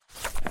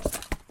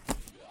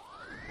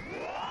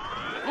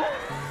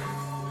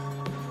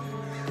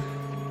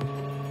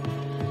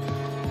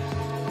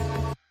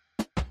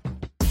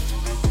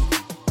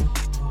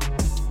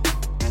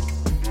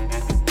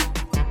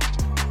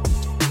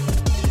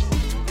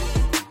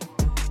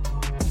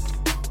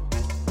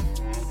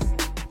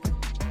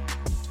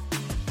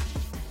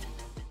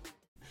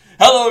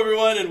Hello,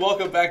 everyone, and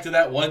welcome back to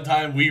That One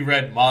Time We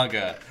Read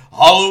Manga,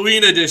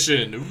 Halloween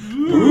edition.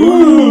 Ooh.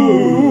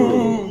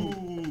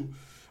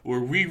 Where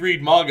we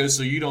read manga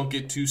so you don't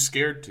get too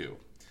scared to.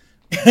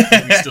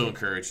 We still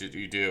encourage it,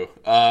 you do.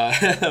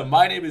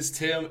 My name is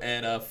Tim,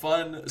 and a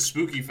fun,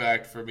 spooky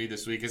fact for me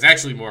this week is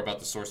actually more about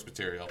the source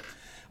material.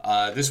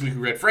 This week we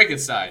read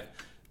Frankenstein.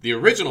 The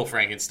original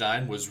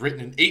Frankenstein was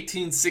written in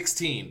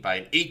 1816 by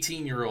an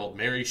 18-year-old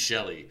Mary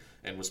Shelley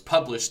and was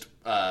published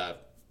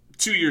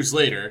 2 years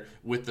later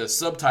with the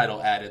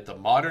subtitle added, The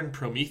Modern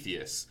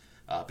Prometheus,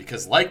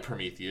 because like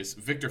Prometheus,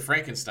 Victor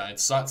Frankenstein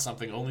sought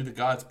something only the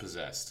gods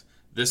possessed.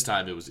 This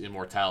time it was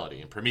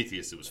immortality. In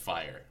Prometheus it was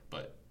fire,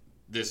 but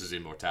this is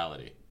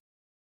immortality.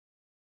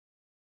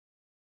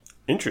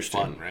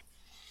 Interesting. Fun, right?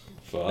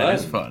 Fun. That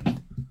is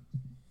fun.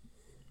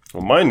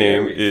 Well, my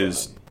name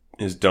is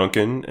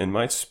Duncan, and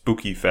my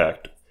spooky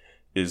fact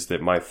is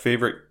that my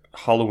favorite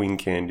Halloween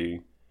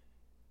candy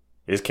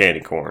is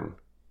candy corn.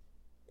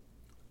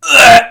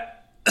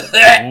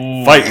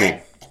 Fight me.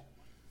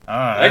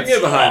 I can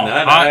get behind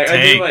that.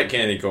 I do like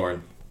candy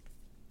corn.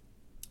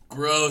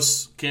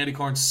 Gross. Candy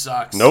corn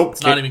sucks. Nope.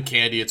 It's not even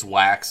candy, it's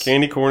wax.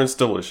 Candy corn is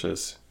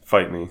delicious.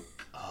 Fight me.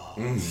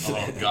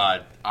 Oh,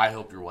 God. I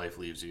hope your wife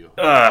leaves you.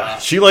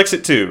 She likes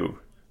it too.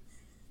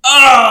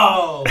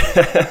 Oh!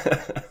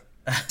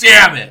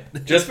 Damn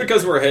it! Just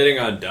because we're hitting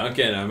on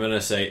Duncan, I'm going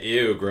to say,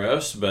 ew,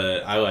 gross,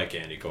 but I like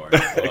candy corn.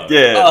 I love it.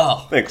 Yeah.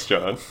 Oh. Thanks,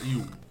 John.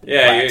 You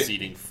Yeah,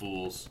 wax-eating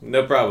fools.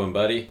 No problem,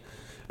 buddy.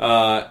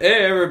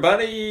 Hey,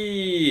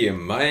 everybody!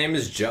 My name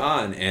is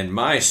John, and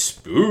my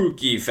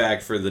spooky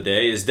fact for the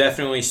day is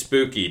definitely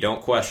spooky.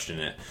 Don't question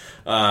it.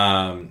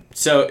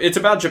 So, it's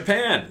about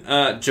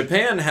Japan.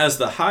 Japan has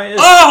the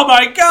highest... Oh,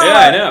 my God! Yeah,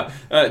 I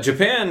know.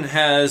 Japan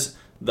has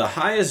the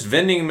highest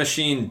vending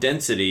machine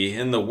density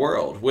in the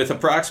world, with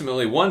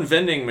approximately one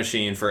vending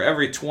machine for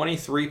every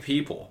 23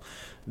 people.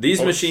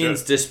 These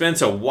machines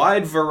dispense a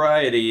wide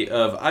variety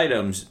of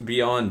items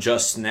beyond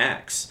just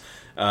snacks.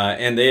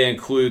 And they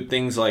include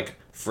things like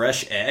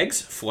fresh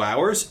eggs,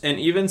 flowers, and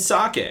even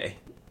sake.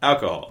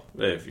 Alcohol,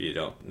 if you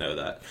don't know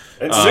that.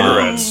 And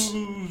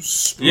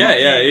cigarettes. Yeah,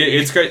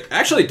 it's great.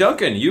 Actually,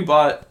 Duncan, you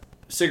bought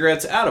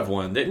cigarettes out of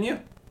one, didn't you?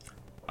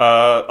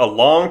 A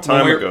long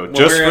time ago. When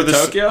we were in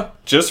Tokyo?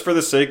 Just for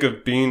the sake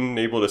of being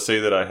able to say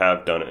that I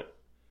have done it.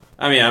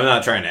 I mean, I'm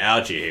not trying to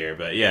out you here,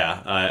 but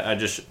yeah,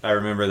 I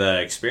remember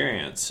that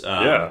experience.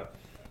 Yeah.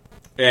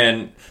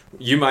 And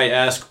you might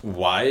ask,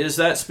 why is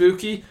that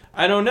spooky?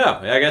 I don't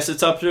know. I guess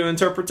it's up to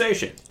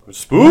interpretation.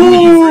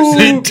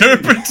 Spooky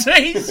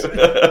Interpretation.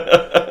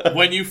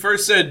 When you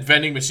first said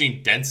vending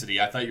machine density,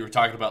 I thought you were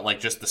talking about like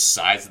just the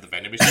size of the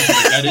vending machine.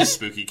 Like, that is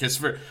spooky because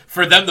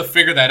for them to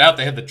figure that out,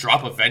 they had to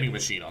drop a vending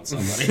machine on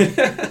somebody.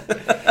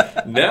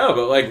 No,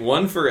 but like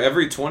one for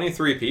every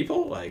 23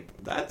 people, like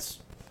that's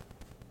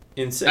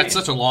insane. That's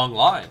such a long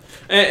line.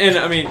 And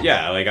I mean,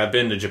 yeah, like I've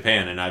been to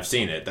Japan and I've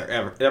seen it.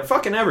 They're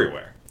fucking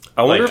everywhere.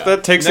 I wonder if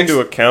that takes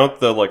into account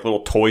the like little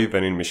toy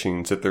vending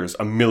machines that there's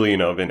a million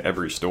of in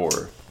every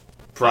store.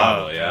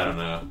 Probably, I don't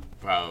know.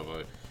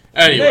 Probably.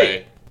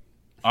 Anyway.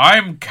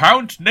 I'm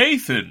Count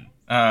Nathan,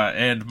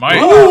 and my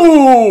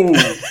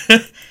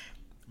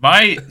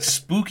my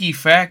spooky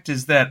fact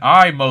is that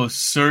I most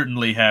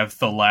certainly have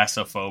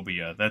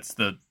thalassophobia. That's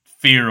the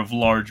fear of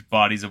large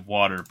bodies of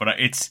water. But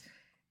it's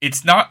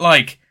not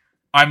like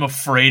I'm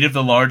afraid of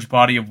the large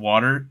body of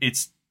water.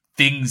 It's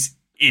things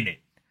in it.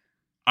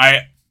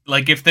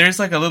 Like, if there's,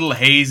 like, a little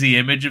hazy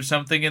image of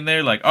something in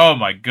there, like, oh,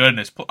 my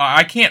goodness,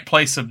 I can't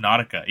play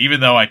Subnautica, even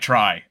though I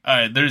try.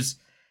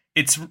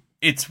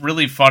 It's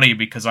really funny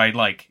because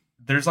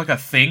there's, like, a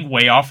thing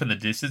way off in the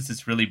distance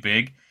that's really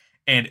big,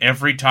 and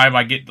every time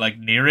I get, like,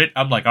 near it,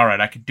 I'm like, all right,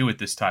 I can do it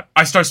this time.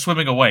 I start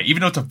swimming away, even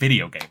though it's a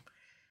video game.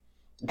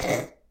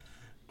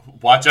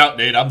 Watch out,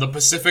 Nate, I'm the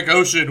Pacific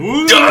Ocean.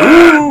 Woo!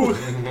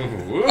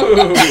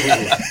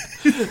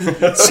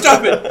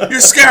 Stop it!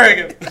 You're scaring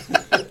him!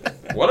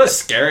 What a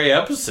scary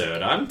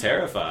episode. I'm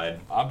terrified.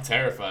 I'm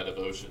terrified of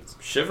oceans.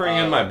 Shivering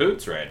in my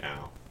boots right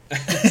now.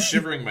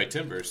 Shivering my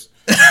timbers.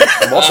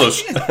 I'm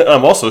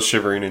also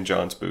shivering in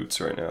John's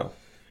boots right now.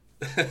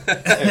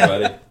 Hey,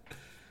 buddy.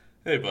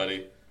 Hey,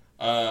 buddy.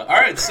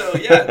 Alright, so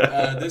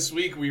yeah, this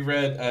week we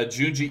read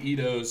Junji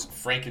Ito's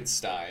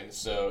Frankenstein.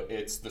 So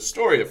it's the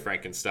story of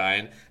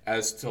Frankenstein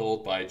as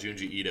told by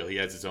Junji Ito. He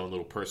has his own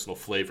little personal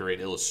flavor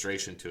and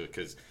illustration to it,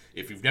 because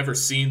if you've never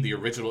seen the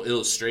original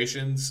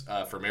illustrations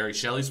for Mary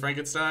Shelley's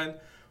Frankenstein,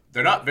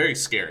 they're not very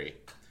scary.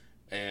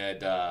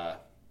 And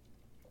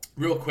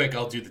real quick,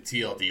 I'll do the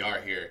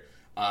TLDR here.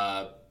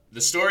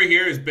 The story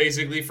here is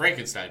basically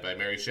Frankenstein by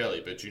Mary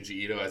Shelley, but Junji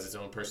Ito has his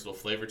own personal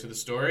flavor to the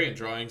story and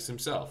drawings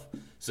himself.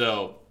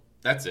 So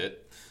that's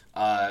it.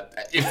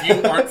 If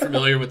you aren't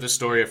familiar with the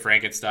story of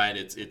Frankenstein,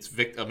 it's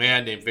a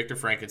man named Victor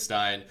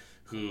Frankenstein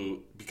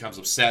who becomes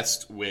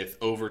obsessed with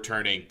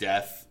overturning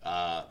death,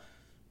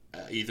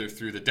 either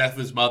through the death of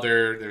his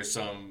mother. There's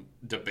some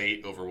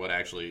debate over what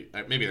actually...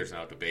 Maybe there's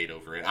no debate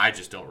over it. I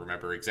just don't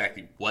remember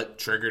exactly what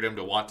triggered him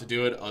to want to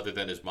do it, other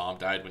than his mom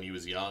died when he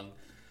was young.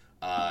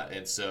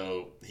 And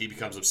so he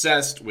becomes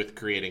obsessed with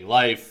creating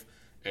life,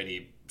 and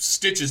he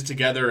stitches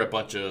together a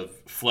bunch of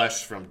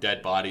flesh from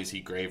dead bodies he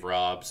grave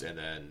robs, and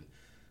then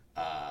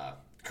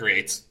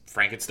creates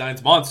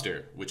Frankenstein's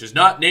monster, which is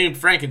not named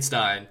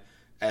Frankenstein,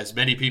 as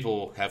many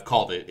people have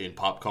called it in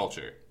pop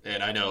culture.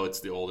 And I know it's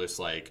the oldest,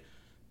 like,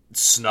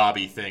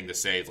 snobby thing to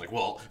say. It's like,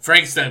 well,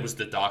 Frankenstein was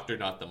the doctor,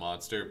 not the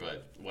monster,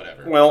 but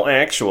whatever. Well,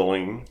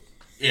 actually.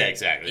 Yeah,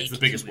 exactly. It's the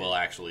biggest well,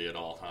 actually, at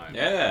all time.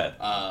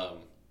 Yeah.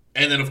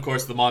 And then, of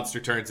course, the monster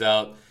turns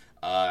out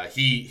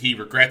he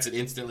regrets it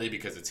instantly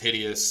because it's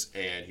hideous,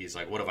 and he's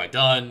like, what have I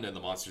done? And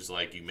the monster's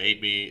like, you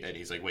made me. And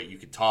he's like, wait, you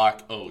can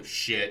talk? Oh,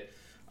 shit.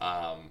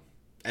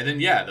 And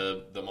then, yeah,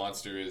 the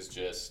monster is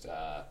just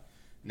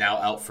now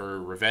out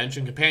for revenge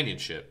and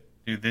companionship.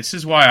 Dude, this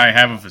is why I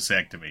have a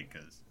vasectomy,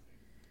 because,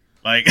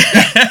 like,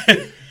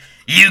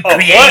 you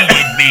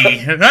created me.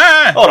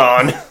 Hold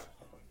on.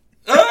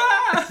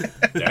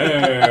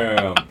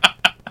 Damn.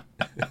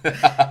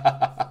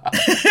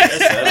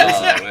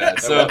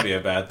 That would be a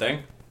bad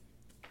thing.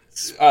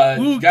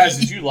 Guys,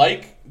 did you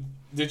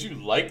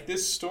like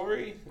this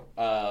story?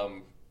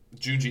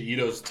 Junji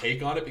Ito's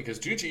take on it, because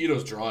Junji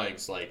Ito's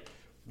drawings like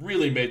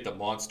really made the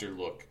monster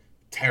look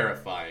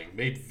terrifying,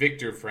 made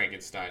Victor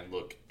Frankenstein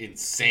look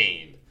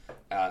insane.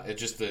 It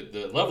just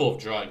the level of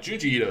drawing.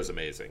 Junji Ito's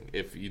amazing.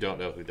 If you don't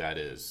know who that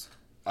is,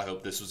 I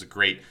hope this was a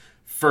great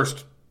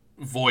first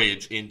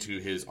voyage into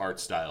his art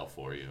style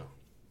for you.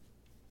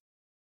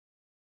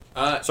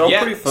 So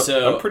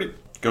I'm pretty.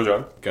 Go,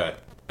 John. Good.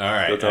 All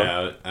right. Go,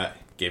 John.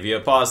 Give you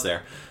a pause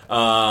there.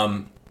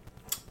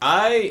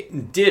 I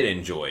did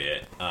enjoy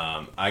it.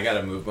 I got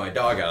to move my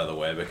dog out of the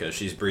way because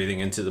she's breathing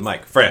into the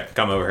mic. Freya,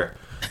 come over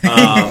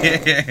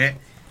here.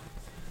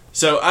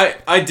 So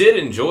I did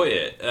enjoy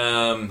it.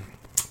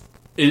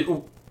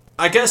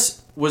 I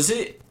guess, was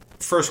it,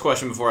 first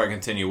question before I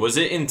continue, was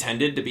it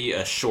intended to be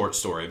a short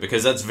story?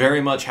 Because that's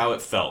very much how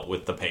it felt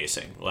with the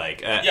pacing.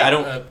 Like, I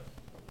don't...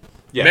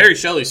 Mary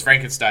Shelley's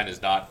Frankenstein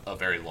is not a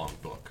very long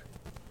book.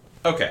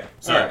 Okay.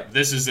 So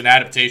this is an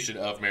adaptation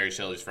of Mary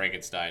Shelley's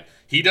Frankenstein.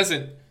 He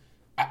doesn't...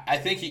 I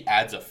think he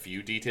adds a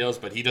few details,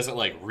 but he doesn't,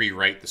 like,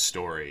 rewrite the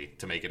story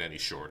to make it any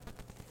shorter.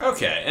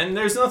 Okay, and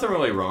there's nothing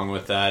really wrong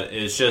with that.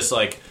 It's just,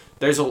 like,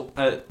 there's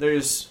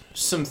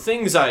some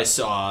things I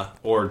saw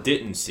or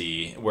didn't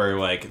see where,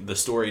 like, the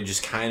story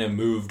just kind of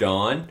moved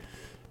on.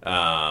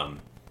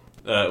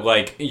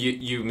 Like,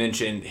 you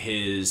mentioned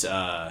his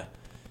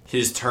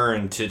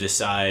turn to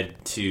decide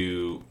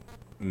to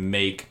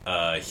make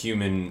a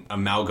human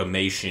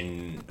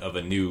amalgamation of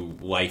a new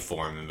life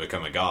form and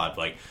become a god.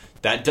 Like,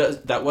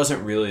 that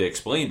wasn't really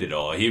explained at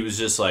all. He was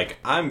just like,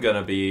 I'm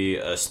gonna be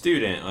a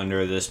student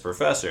under this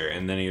professor,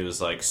 and then he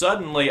was like,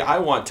 suddenly I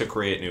want to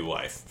create new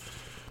life.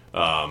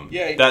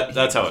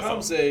 That's how it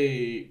felt.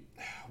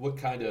 What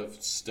kind of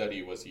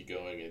study was he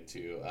going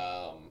into?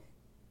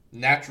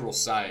 Natural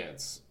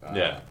science.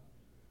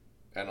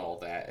 And all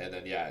that, and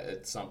then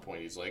at some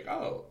point he's like,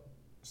 oh,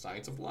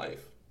 science of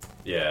life.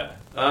 Yeah,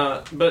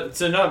 but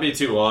to not be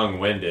too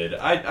long-winded,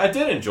 I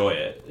did enjoy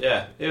it.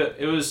 Yeah,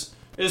 it was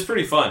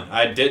pretty fun.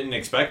 I didn't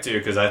expect to,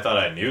 because I thought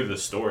I knew the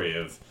story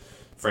of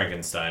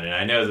Frankenstein, and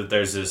I know that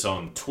there's this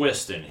own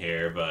twist in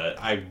here, but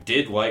I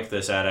did like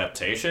this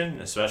adaptation,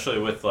 especially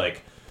with,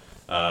 like,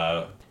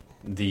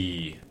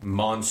 the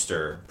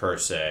monster, per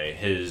se,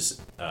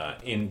 his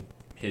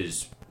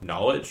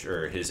knowledge,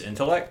 or his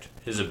intellect,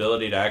 his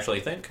ability to actually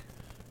think.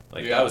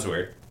 Like, that was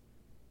weird.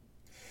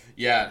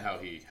 Yeah, and how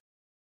he...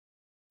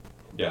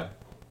 Yeah.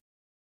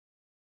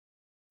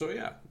 So,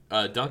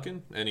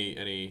 Duncan,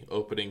 any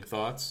opening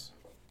thoughts?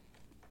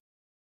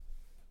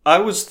 I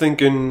was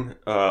thinking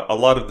a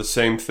lot of the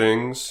same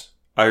things.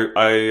 I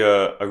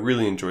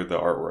really enjoyed the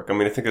artwork. I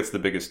mean, I think that's the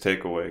biggest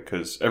takeaway,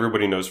 because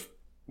everybody knows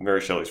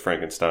Mary Shelley's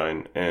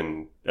Frankenstein,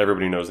 and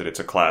everybody knows that it's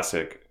a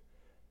classic.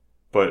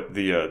 But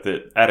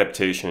the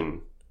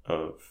adaptation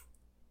of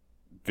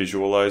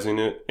visualizing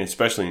it,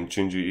 especially in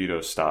Junji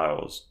Ito's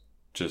styles,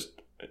 just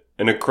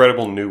an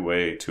incredible new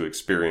way to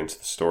experience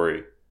the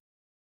story.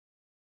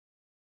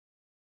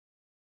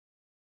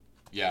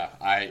 Yeah,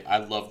 I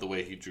love the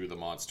way he drew the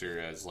monster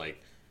as,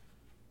 like,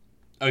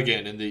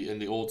 again, in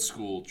the old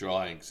school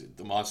drawings,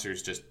 the monster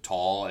is just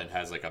tall and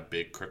has, like, a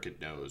big crooked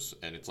nose,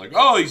 and it's like,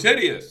 oh, he's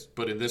hideous.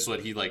 But in this one,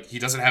 he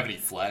doesn't have any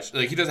flesh,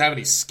 like, he doesn't have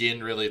any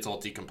skin, really. It's all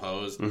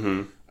decomposed.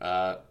 Mm-hmm.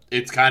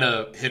 It's kind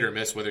of hit or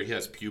miss whether he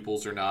has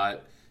pupils or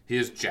not. He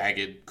has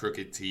jagged,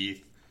 crooked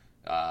teeth.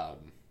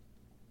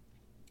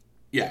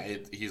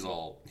 He's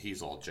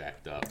all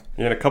jacked up.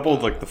 Yeah, and a couple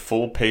of, like, the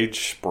full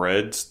page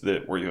spreads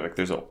that where you, like,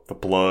 there's the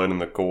blood and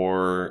the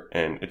gore,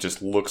 and it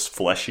just looks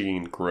fleshy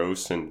and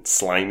gross and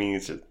slimy.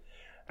 It's just,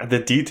 the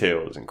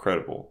detail is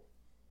incredible.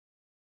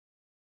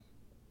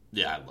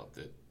 Yeah, I loved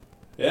it.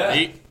 Yeah.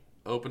 Nate,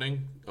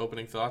 opening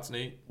thoughts,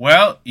 Nate?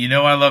 Well,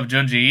 I love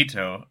Junji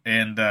Ito,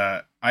 and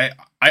I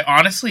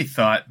honestly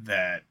thought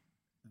that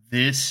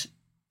this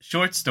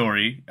short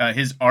story,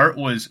 his art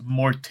was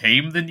more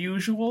tame than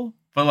usual.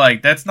 But,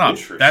 like, that's not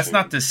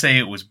to say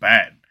it was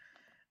bad.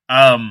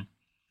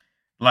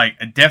 Like,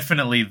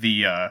 definitely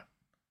the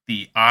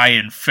eye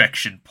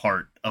infection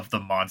part of the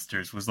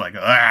monsters was like,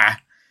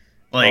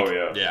 Like,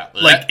 Yeah.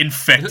 like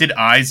infected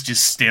eyes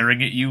just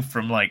staring at you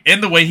from like,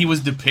 and the way he was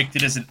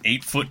depicted as an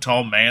 8-foot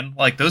tall man,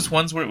 like those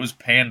ones where it was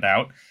panned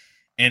out,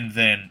 and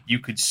then you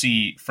could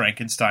see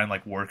Frankenstein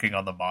like working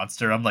on the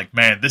monster. I'm like,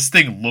 man, this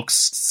thing looks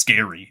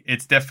scary.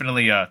 It's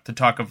definitely to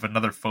talk of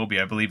another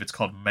phobia. I believe it's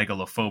called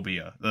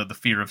megalophobia, the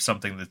fear of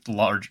something that's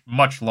large,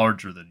 much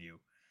larger than you.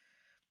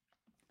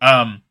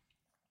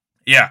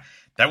 Yeah,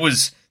 that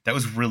was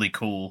really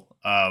cool.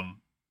 I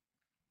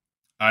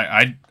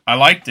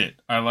liked it.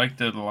 I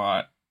liked it a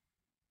lot.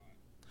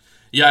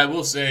 Yeah, I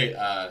will say,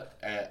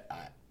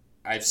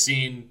 I've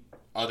seen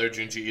other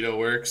Junji Ito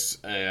works,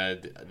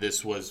 and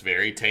this was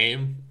very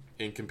tame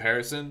in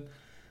comparison.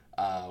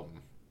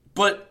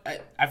 But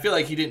I feel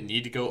like he didn't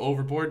need to go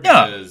overboard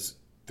because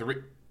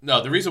the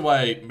reason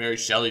why Mary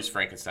Shelley's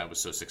Frankenstein was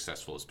so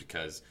successful is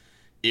because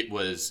it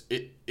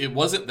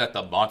wasn't that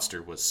the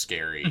monster was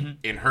scary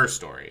in her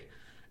story.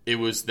 It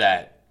was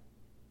that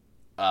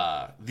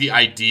the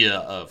idea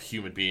of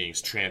human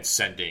beings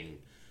transcending,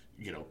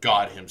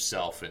 God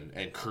himself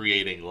and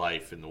creating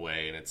life in the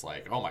way, and it's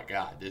like, oh my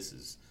God,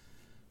 that's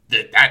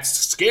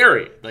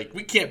scary. Like,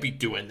 we can't be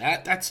doing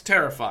that. That's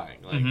terrifying.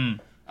 Like,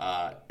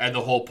 and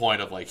the whole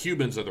point of like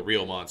humans are the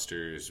real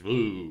monsters.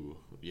 Ooh,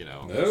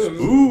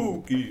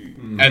 Spooky.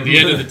 At the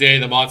end of the day,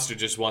 the monster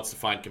just wants to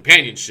find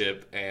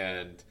companionship,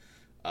 and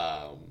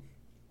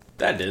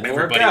that didn't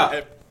work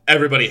out.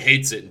 Everybody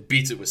hates it and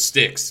beats it with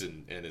sticks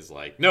and is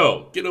like,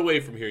 no, get away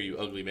from here, you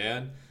ugly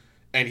man.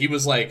 And he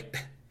was like,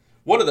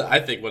 I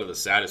think one of the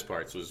saddest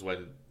parts was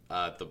when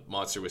the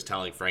monster was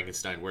telling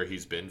Frankenstein where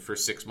he's been for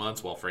 6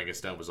 months while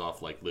Frankenstein was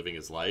off like living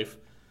his life.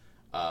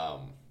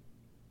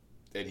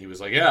 And he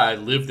was like, yeah, I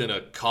lived in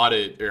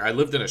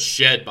a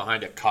shed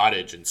behind a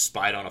cottage and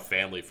spied on a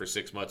family for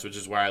 6 months, which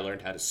is where I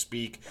learned how to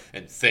speak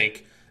and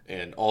think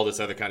and all this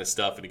other kind of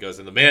stuff. And he goes,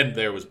 and the man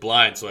there was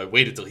blind, so I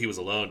waited till he was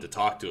alone to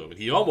talk to him. And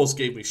he almost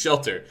gave me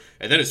shelter.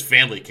 And then his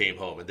family came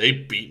home, and they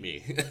beat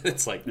me.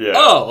 It's like,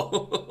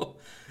 oh,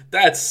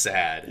 that's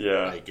sad,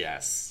 I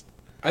guess.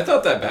 I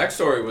thought that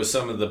backstory was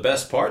some of the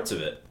best parts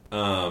of it.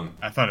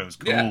 I thought it was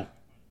cool.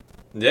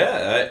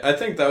 Yeah, I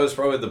think that was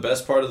probably the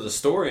best part of the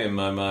story in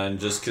my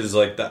mind, just because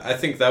I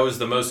think that was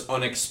the most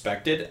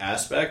unexpected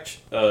aspect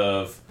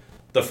of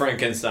the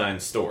Frankenstein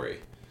story.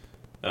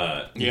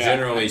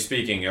 Generally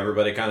speaking,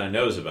 everybody kind of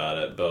knows about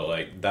it,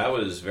 but that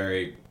was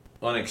very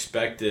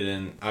unexpected,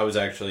 and I would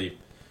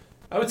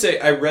say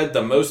I read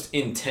the most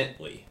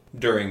intently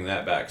during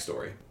that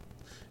backstory.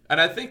 And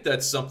I think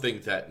that's something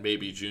that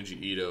maybe Junji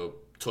Ito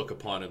took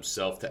upon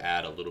himself to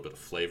add a little bit of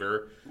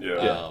flavor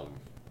to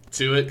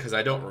it, because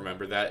I don't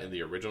remember that in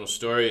the original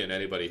story, and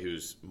anybody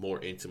who's more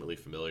intimately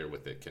familiar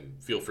with it can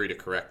feel free to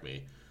correct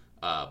me.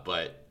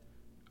 But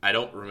I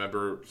don't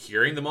remember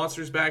hearing the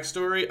monster's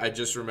backstory. I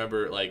just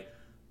remember,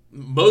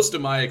 most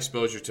of my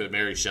exposure to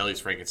Mary Shelley's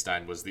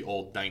Frankenstein was the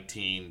old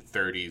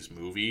 1930s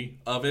movie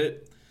of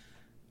it.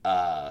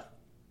 And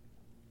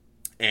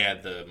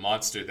the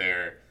monster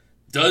there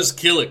does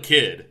kill a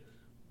kid,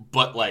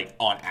 but,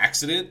 on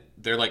accident.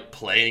 They're,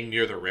 playing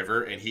near the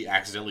river, and he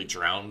accidentally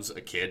drowns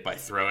a kid by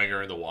throwing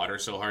her in the water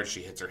so hard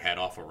she hits her head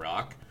off a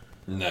rock.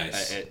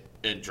 Nice.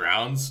 And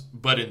drowns.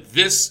 But in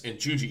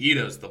Junji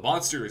Ito's, the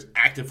monster is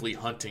actively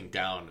hunting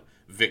down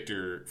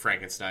Victor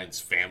Frankenstein's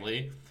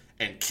family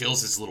and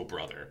kills his little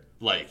brother.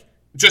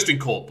 Just in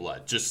cold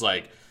blood. Just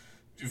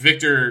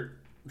Victor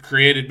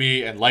created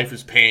me and life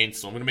is pain,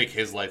 so I'm going to make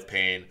his life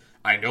pain.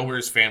 I know where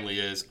his family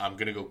is. I'm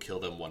going to go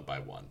kill them one by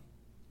one.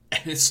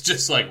 And it's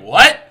just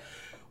what?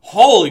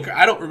 Holy crap.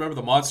 I don't remember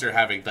the monster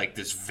having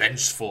this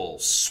vengeful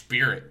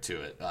spirit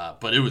to it.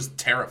 But it was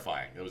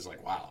terrifying. It was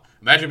wow.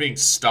 Imagine being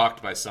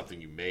stalked by something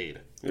you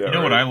made. Yeah, you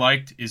know what I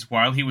liked is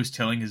while he was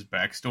telling his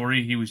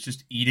backstory, he was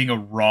just eating a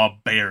raw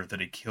bear that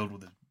he killed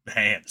with his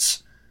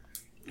hands.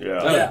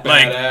 Yeah.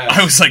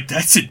 I was like,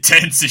 that's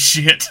intense as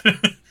shit.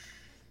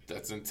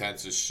 That's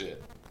intense as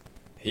shit.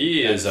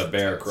 He is a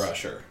bear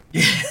crusher.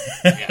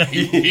 Yeah,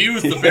 he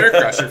was the bear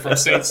crusher from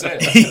Saint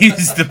Seiya.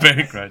 He's the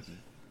bear crusher.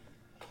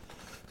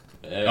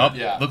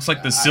 Yeah. Looks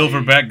like the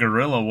silverback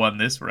gorilla won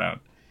this round.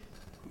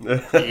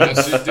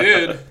 Yes, it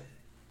did.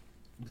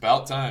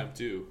 About time,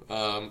 too.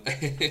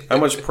 How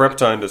much prep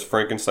time does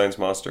Frankenstein's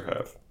monster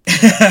have?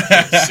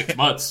 6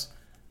 months.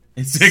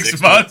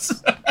 6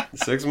 months?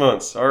 6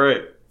 months. All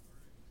right.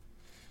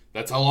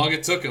 That's how long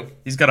it took him.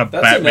 He's got a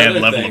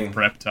Batman level of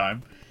prep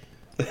time.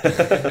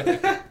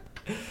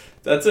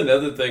 That's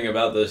another thing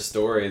about this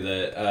story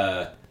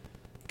that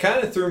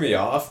kind of threw me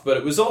off, but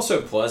it was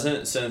also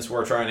pleasant since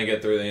we're trying to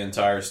get through the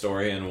entire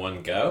story in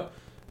one go.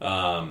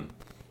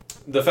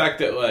 The fact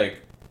that,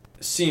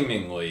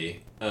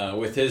 seemingly,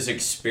 with his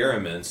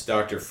experiments,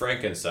 Dr.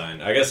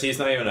 Frankenstein, I guess he's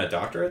not even a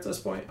doctor at this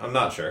point? I'm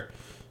not sure.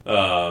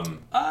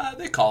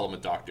 They call him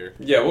a doctor.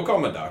 Yeah, we'll call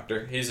him a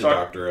doctor. He's a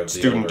doctor of the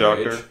student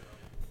older doctor. age.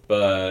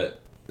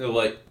 But,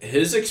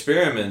 his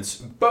experiments,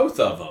 both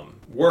of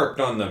them, worked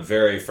on the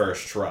very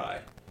first try.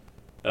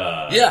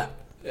 Yeah.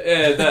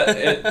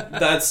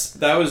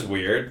 That was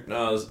weird.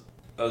 I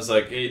was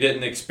like, he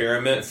didn't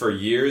experiment for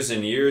years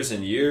and years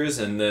and years,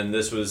 and then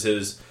this was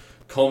his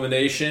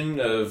culmination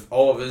of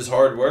all of his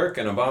hard work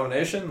and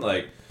abomination.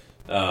 Like,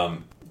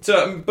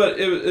 but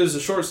it was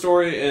a short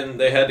story, and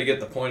they had to get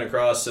the point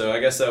across. So I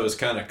guess that was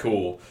kind of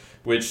cool,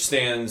 which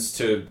stands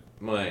to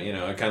my,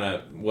 it kind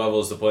of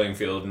levels the playing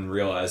field in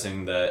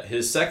realizing that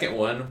his second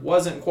one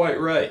wasn't quite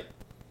right.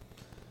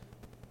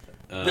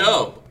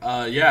 So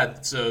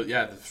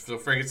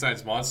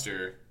Frankenstein's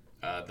monster,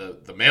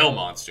 the male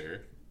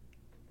monster,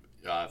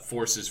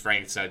 forces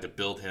Frankenstein to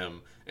build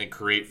him and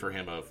create for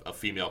him a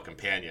female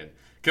companion.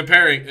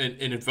 Comparing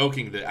and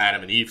invoking the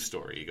Adam and Eve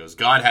story. He goes,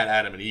 God had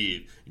Adam and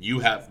Eve, you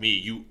have me,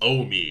 you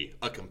owe me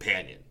a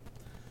companion.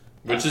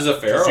 Which is a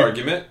fair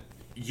argument.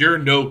 You're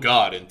no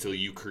God until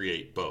you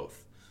create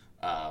both.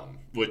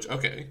 Which,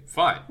 okay,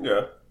 fine.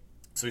 Yeah.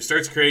 So he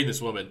starts creating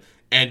this woman,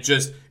 and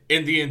just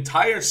in the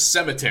entire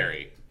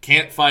cemetery,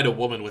 can't find a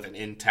woman with an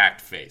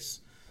intact face.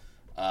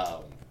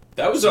 That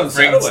was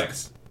unsettling.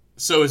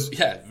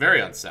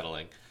 Very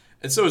unsettling.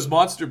 And so his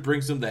monster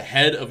brings him the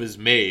head of his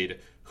maid,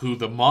 who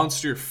the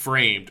monster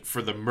framed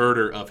for the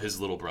murder of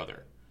his little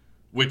brother.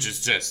 Which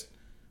is just,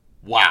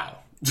 wow.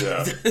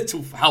 Yeah.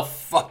 How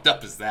fucked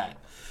up is that?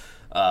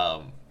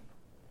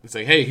 It's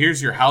like, hey,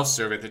 here's your house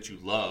servant that you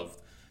loved.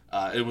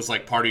 It was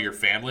like part of your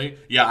family.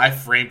 Yeah, I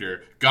framed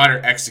her, got her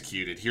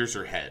executed. Here's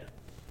her head.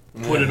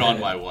 Put it on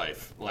my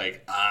wife.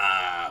 Like,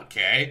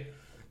 okay.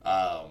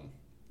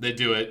 They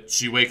do it.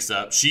 She wakes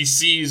up. She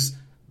sees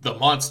the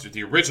monster,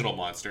 the original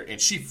monster, and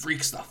she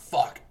freaks the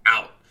fuck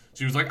out.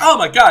 She was like, oh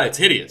my God, it's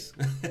hideous.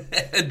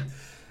 And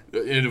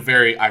in a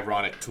very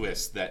ironic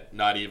twist that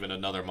not even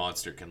another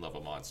monster can love a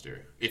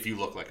monster if you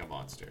look like a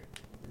monster.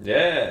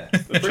 Yeah.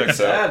 Pretty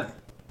sad.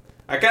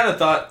 I kind of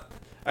thought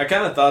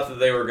that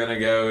they were going to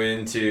go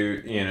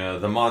into,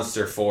 the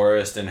monster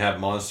forest and have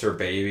monster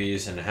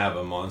babies and have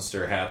a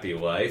monster happy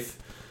life.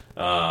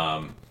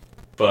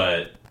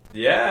 But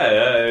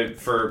yeah,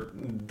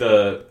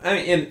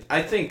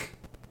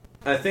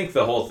 I think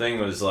the whole thing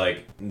was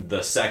like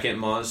the second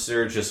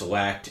monster just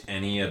lacked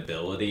any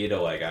ability to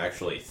like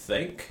actually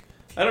think.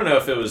 I don't know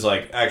if it was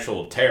like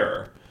actual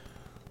terror.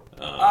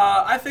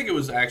 I think it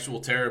was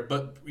actual terror,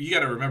 but you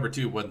got to remember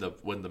too when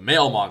the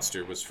male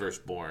monster was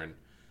first born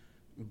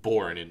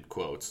in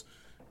quotes,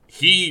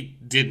 he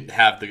didn't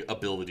have the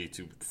ability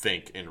to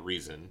think and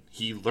reason.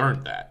 He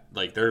learned that.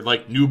 Like they're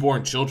like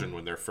newborn children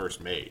when they're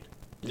first made.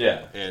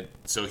 Yeah, and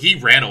so he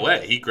ran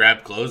away. He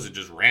grabbed clothes and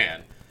just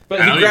ran.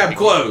 But he grabbed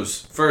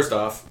clothes, first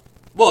off.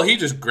 Well, he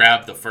just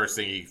grabbed the first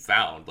thing he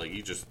found. Like,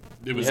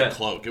 it was a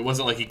cloak. It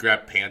wasn't like he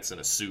grabbed pants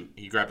and a suit.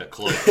 He grabbed a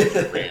cloak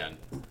and ran.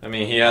 I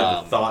mean, he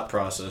had the thought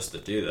process to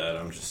do that,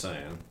 I'm just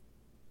saying.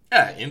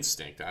 Yeah,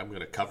 instinct. I'm going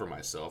to cover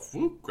myself.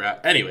 Whoop,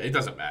 grab. Anyway, it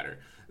doesn't matter.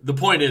 The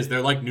point is,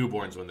 they're like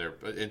newborns when they're...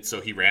 And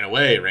so he ran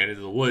away, ran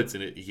into the woods,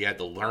 and he had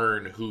to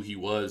learn who he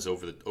was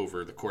over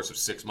the course of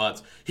 6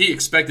 months. He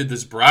expected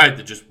this bride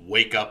to just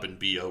wake up and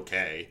be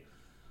okay.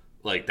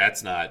 Like,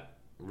 that's not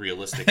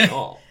realistic at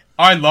all.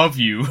 I love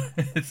you.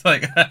 It's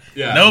like,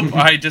 nope,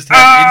 I just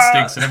have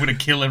instincts and I'm going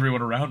to kill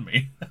everyone around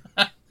me.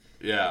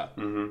 Yeah.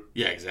 Mm-hmm.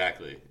 Yeah,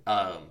 exactly.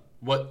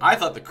 What I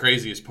thought the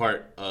craziest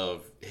part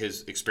of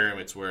his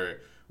experiments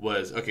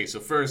was, okay,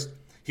 so first,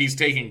 he's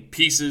taking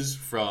pieces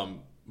from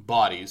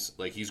bodies,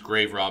 like he's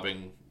grave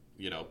robbing,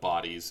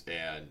 bodies,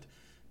 and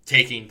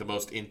taking the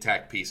most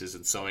intact pieces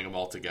and sewing them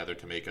all together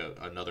to make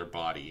another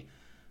body.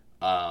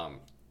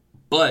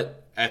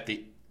 But at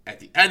the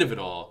end of it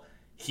all,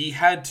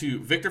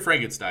 Victor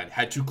Frankenstein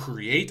had to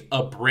create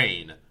a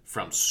brain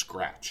from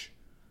scratch,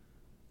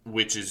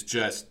 which is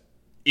just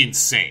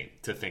insane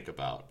to think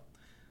about.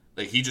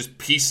 Like, he just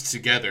pieced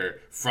together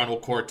frontal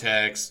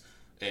cortex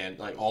and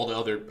like all the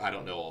other, I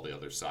don't know all the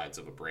other sides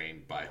of a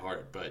brain by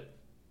heart, but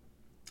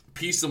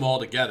pieced them all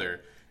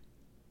together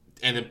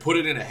and then put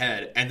it in a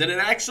head, and then it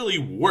actually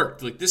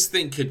worked. Like, this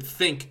thing could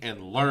think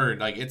and learn.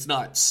 Like, it's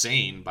not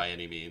sane by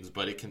any means,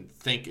 but it can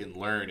think and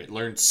learn. It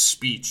learns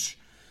speech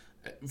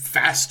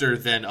faster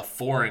than a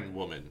foreign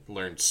woman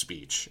learned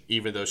speech,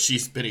 even though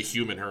she's been a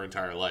human her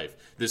entire life.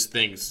 This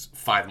thing's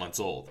 5 months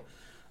old,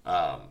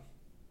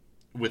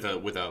 with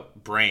a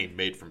brain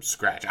made from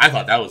scratch. I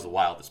thought that was the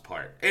wildest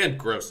part and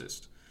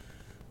grossest.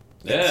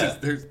 Yeah,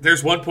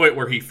 there's one point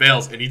where he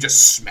fails and he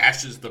just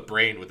smashes the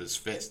brain with his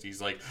fist.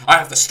 He's like, I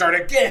have to start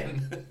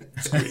again.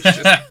 So it's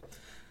just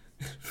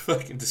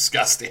fucking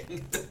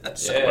disgusting.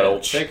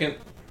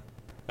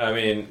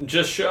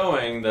 Just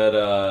showing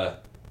that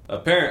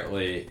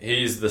apparently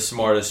he's the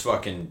smartest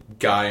fucking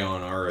guy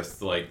on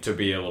earth, like, to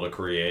be able to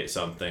create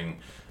something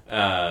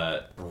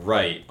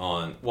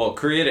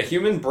create a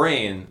human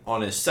brain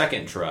on his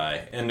second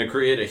try, and to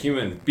create a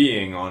human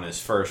being on his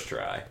first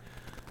try.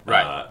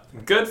 Right.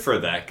 Good for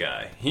that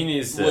guy. He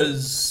needs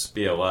to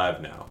be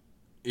alive now.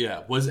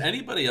 Yeah. Was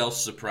anybody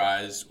else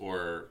surprised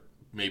or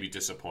maybe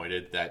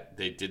disappointed that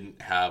they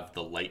didn't have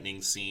the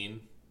lightning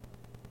scene?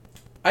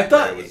 I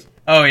thought...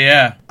 Oh,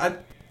 yeah. I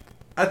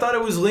thought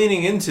it was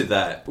leaning into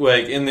that.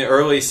 Like, in the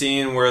early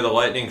scene where the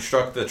lightning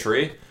struck the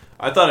tree,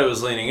 I thought it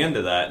was leaning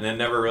into that, and it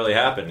never really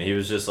happened. He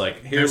was just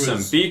like, here's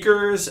some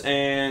beakers,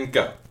 and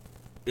go.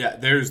 Yeah,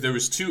 there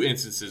was two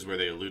instances where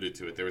they alluded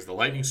to it. There was the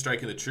lightning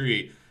strike in the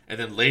tree, and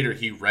then later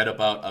he read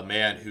about a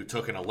man who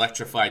took an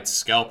electrified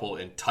scalpel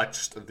and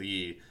touched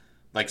the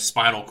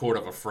spinal cord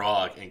of a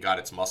frog and got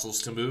its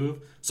muscles to move.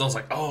 So I was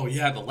like, oh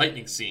yeah, the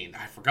lightning scene.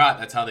 I forgot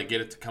that's how they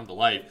get it to come to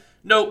life.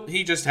 Nope,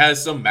 he just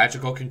has some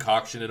magical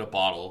concoction in a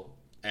bottle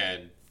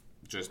and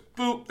just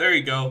boop, there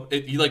you go.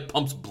 He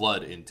pumps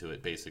blood into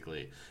it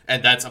basically,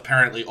 and that's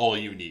apparently all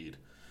you need.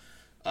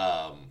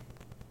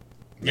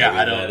 Yeah,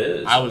 I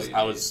don't. I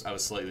was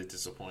slightly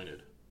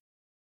disappointed.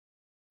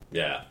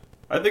 Yeah,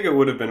 I think it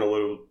would have been a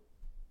little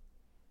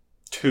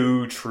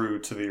too true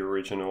to the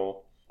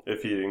original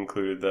if he had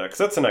included that, because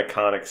that's an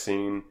iconic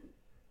scene,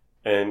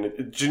 and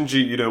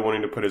Junji Ito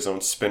wanting to put his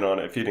own spin on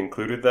it. If he'd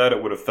included that,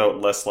 it would have felt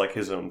less like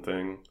his own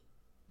thing.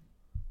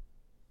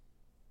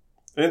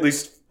 At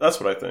least that's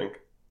what I think.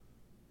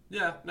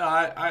 Yeah, no,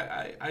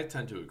 I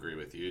tend to agree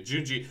with you.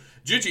 Junji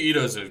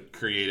Ito's a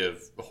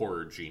creative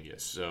horror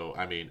genius, so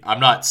I mean, I'm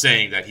not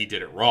saying that he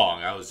did it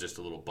wrong. I was just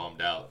a little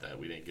bummed out that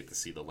we didn't get to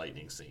see the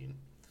lightning scene.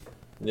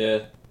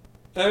 Yeah,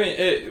 I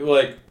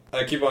mean,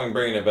 I keep on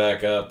bringing it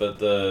back up, but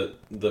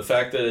the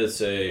fact that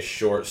it's a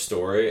short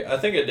story, I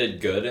think it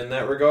did good in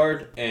that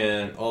regard.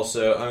 And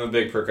also, I'm a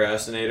big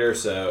procrastinator,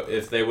 so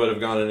if they would have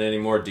gone in any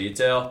more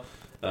detail,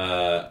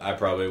 I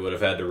probably would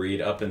have had to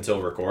read up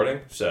until recording.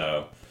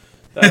 So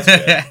that's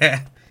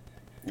good.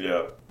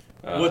 Yeah.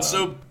 What's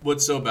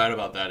so bad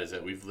about that is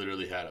that we've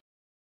literally had.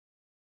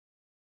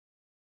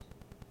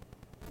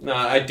 No,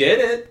 I did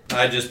it.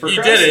 I just You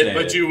procrastinated. did it,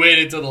 but you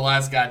waited till the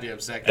last goddamn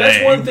second.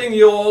 That's one thing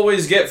you'll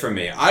always get from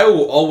me. I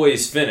will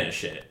always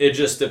finish it. It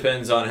just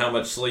depends on how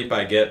much sleep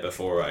I get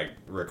before I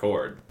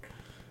record.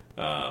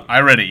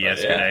 I read it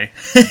yesterday.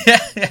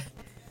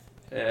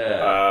 Yeah.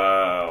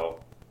 Wow.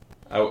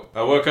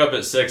 I woke up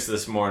at 6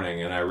 this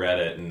morning and I read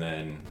it, and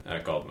then I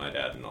called my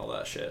dad and all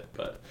that shit.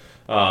 But,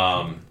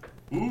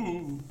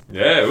 Ooh.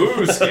 yeah,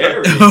 ooh,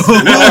 scary.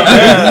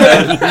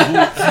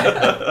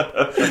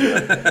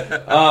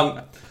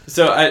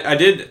 So I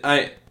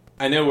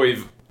know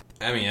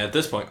at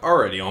this point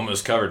already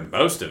almost covered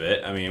most of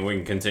it. I mean, we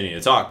can continue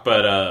to talk,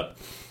 but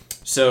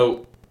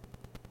so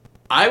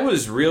I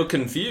was real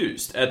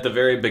confused at the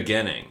very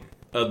beginning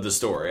of the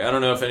story. I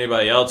don't know if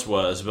anybody else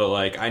was,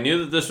 but I knew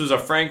that this was a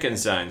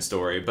Frankenstein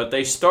story, but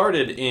they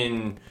started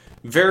in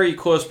very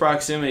close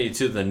proximity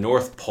to the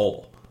North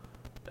Pole.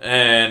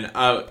 And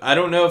I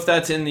don't know if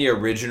that's in the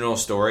original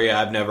story.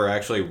 I've never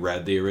actually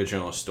read the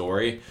original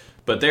story.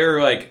 But they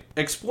were,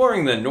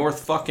 exploring the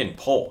North fucking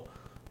Pole.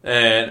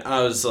 And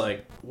I was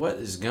like, what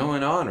is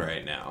going on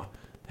right now?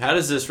 How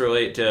does this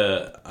relate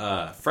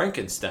to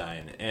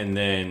Frankenstein? And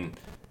then,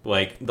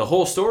 the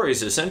whole story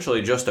is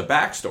essentially just a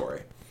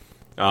backstory.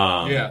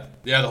 The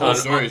whole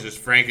story is just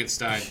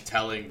Frankenstein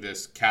telling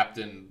this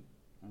Captain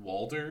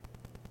Walter.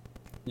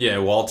 Yeah,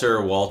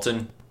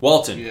 Walton.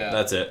 Yeah,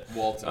 that's it.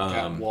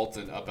 Captain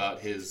Walton about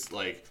his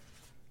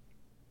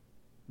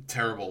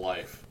terrible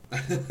life.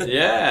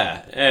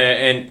 Yeah,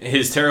 and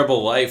his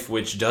terrible life,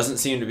 which doesn't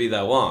seem to be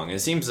that long. It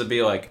seems to be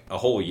a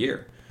whole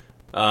year.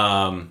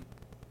 As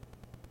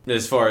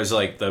far as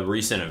the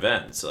recent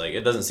events,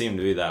 it doesn't seem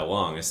to be that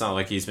long. It's not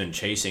like he's been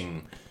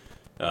chasing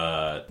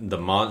the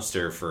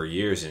monster for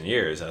years and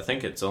years. I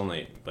think it's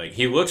only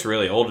he looks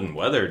really old and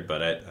weathered,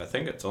 but I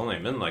think it's only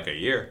been a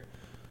year.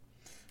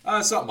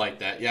 Something like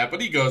that, yeah.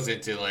 But he goes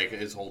into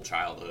his whole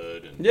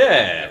childhood and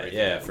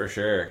yeah, for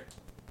sure.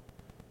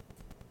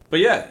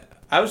 But yeah,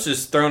 I was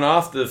just thrown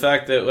off the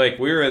fact that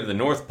we were at the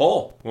North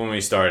Pole when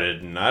we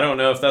started, and I don't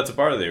know if that's a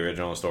part of the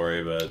original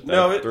story, but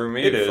that threw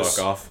me the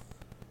fuck off.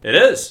 It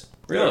is?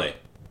 Really?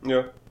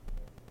 Yeah.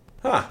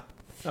 Huh.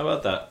 How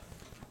about that?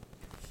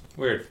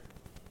 Weird.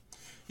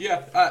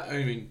 Yeah,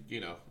 I mean,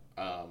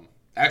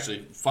 actually,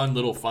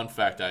 fun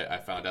fact I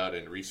found out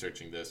in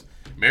researching this.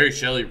 Mary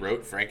Shelley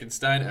wrote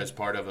Frankenstein as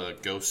part of a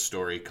ghost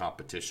story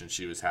competition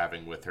she was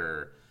having with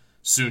her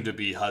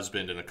soon-to-be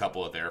husband and a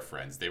couple of their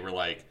friends. They were,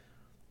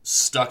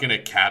 stuck in a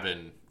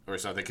cabin or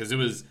something, because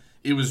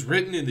it was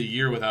written in the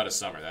year without a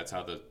summer. That's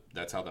how the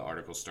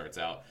article starts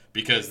out,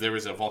 because there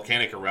was a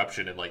volcanic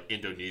eruption in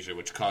Indonesia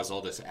which caused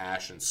all this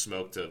ash and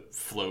smoke to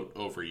float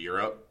over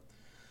Europe,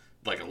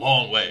 a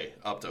long way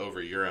up to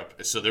over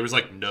Europe. So there was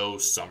no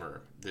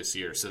summer this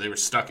year, so they were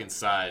stuck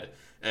inside,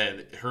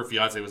 and her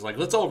fiance was like,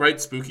 let's all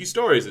write spooky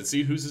stories and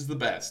see whose is the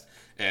best.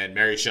 And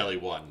Mary Shelley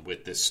won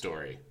with this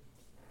story.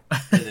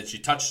 And then she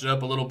touched it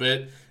up a little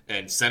bit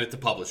and sent it to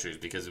publishers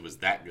because it was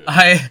that good.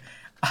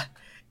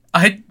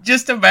 I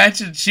just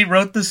imagine she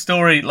wrote the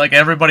story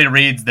everybody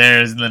reads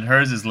theirs, and then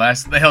hers is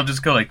last. They'll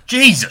just go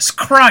Jesus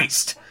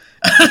Christ!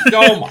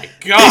 Oh my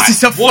God! This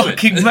is a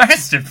fucking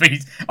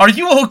masterpiece. Are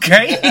you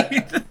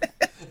okay?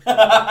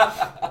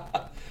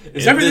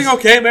 Is everything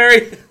okay,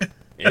 Mary?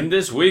 In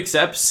this week's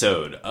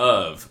episode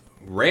of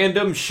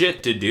Random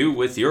Shit to Do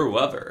with Your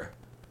Lover,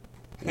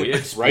 we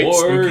explore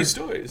spooky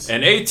stories.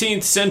 An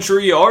 18th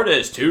century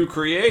artist who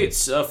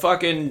creates a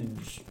fucking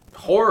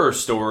horror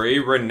story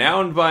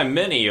renowned by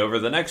many over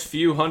the next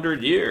few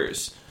hundred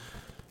years.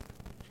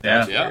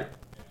 Yeah.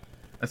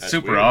 That's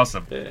super weird.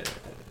 awesome.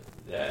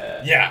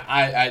 Yeah,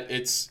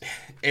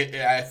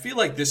 I feel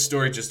like this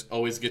story just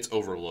always gets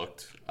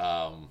overlooked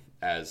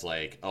as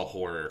like a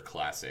horror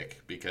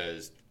classic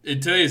because in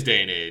today's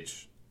day and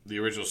age, the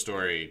original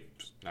story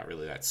is not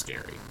really that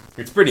scary.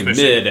 It's pretty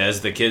mid,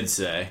 as the kids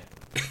say.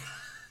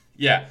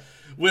 Yeah,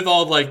 with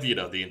all like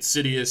the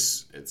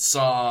Insidious and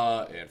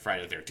Saw and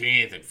Friday the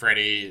 13th and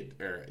Freddy,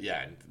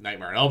 and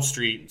Nightmare on Elm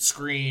Street and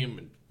Scream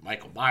and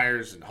Michael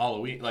Myers and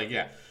Halloween,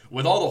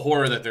 with all the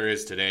horror that there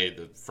is today,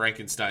 the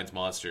Frankenstein's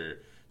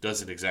monster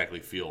doesn't exactly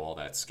feel all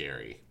that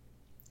scary.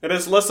 It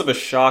has less of a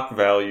shock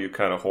value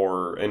kind of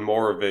horror and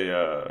more of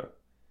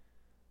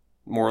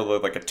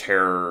like a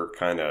terror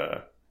kind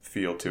of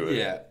feel to it.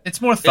 Yeah, it's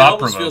more thought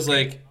provoking. It almost feels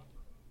like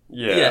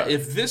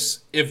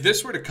if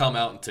this were to come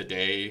out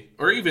today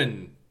or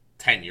even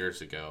 10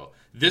 years ago,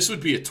 this would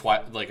be a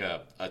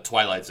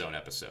Twilight Zone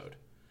episode.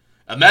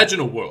 Imagine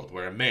a world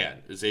where a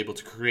man is able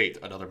to create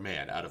another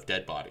man out of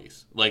dead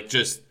bodies.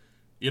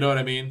 You know what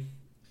I mean?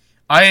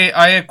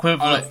 I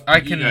equivalent.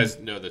 You guys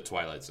know the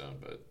Twilight Zone,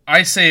 but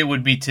I say it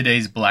would be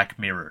today's Black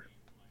Mirror.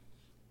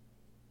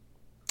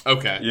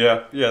 Okay.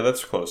 Yeah,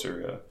 that's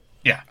closer.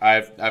 Yeah.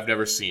 I've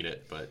never seen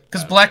it, but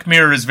because Black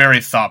Mirror is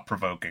very thought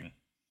provoking.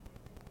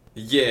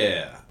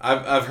 Yeah,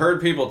 I've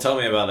heard people tell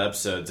me about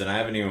episodes, and I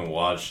haven't even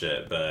watched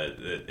it, but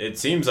it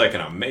seems like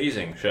an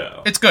amazing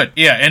show. It's good,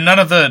 yeah, and none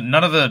of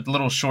the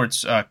little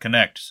shorts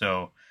connect.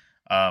 So,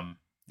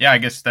 I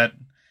guess that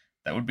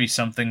would be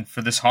something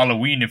for this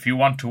Halloween if you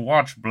want to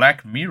watch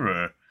Black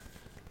Mirror.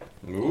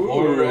 Ooh.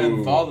 Horror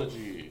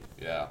anthology.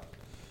 Yeah.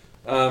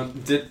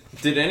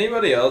 Did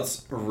anybody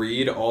else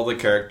read all the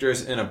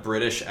characters in a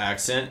British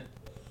accent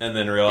and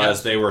then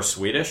realize they were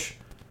Swedish?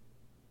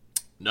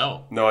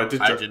 No, I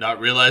did not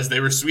realize they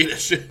were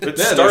Swedish. It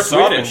starts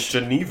off in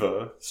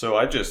Geneva, so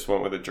I just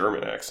went with a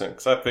German accent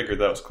because I figured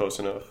that was close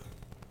enough.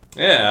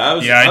 Yeah, I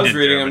was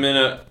reading German.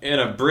 them in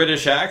a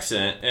British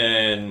accent,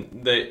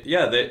 and they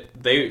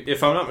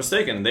if I'm not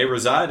mistaken, they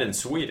reside in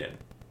Sweden.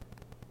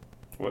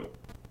 What?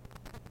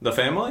 The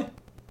family?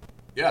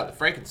 Yeah, the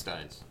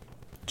Frankensteins.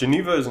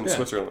 Geneva is in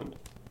Switzerland.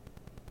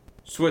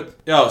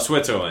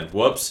 Switzerland.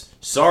 Whoops.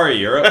 Sorry,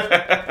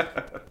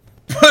 Europe.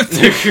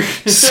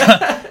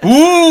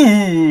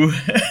 Ooh!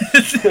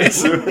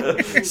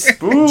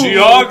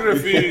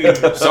 Geography!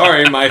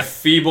 Sorry, my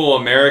feeble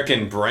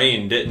American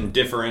brain didn't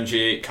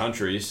differentiate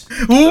countries.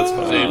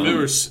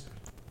 Ooh!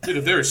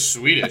 If they were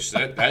Swedish,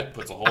 that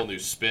puts a whole new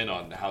spin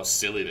on how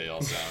silly they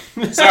all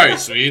sound. Sorry,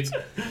 Swedes.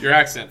 Your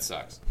accent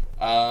sucks.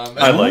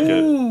 I like it.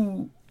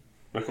 Ooh.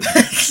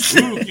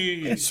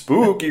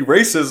 Spooky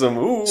racism.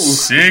 Ooh.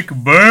 Sick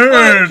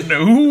burn.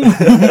 Ooh.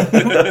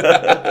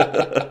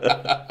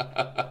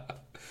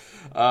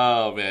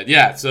 Oh man,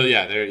 yeah. So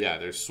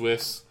they're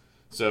Swiss.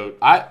 So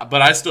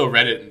I still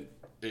read it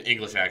in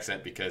English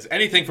accent because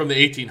anything from the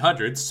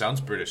 1800s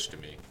sounds British to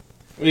me.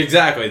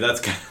 Exactly.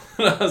 That's kind of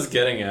what I was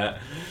getting at.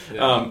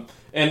 Yeah.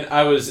 And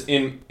I was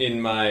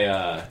in my.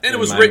 And it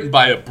was written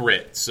by a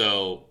Brit,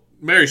 so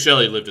Mary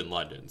Shelley lived in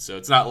London, so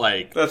it's not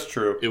like that's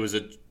true. It was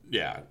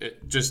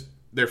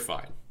they're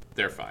fine.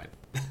 They're fine.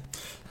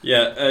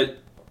 Yeah.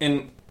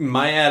 And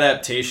my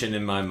adaptation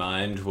in my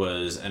mind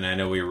was, and I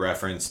know we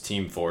referenced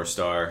Team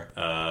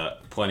 4-Star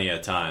plenty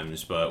of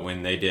times, but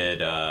when they did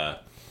the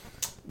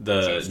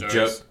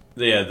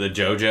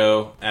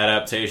JoJo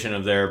adaptation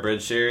of their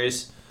Abridged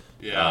series,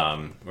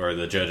 or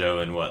the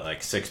JoJo in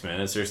 6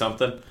 minutes or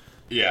something,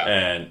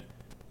 and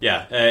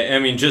I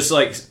mean just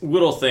like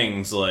little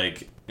things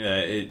like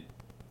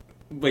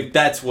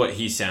that's what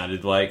he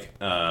sounded like,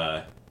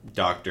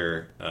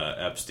 Dr.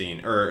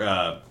 Epstein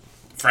or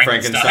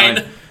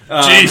Frankenstein.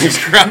 Jesus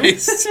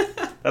Christ.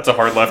 That's a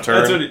hard left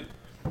turn.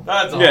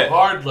 That's a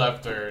hard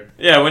left turn.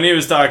 Yeah, when he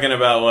was talking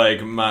about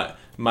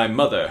my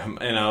mother,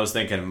 and I was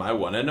thinking my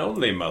one and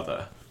only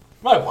mother.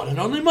 My one and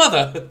only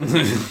mother.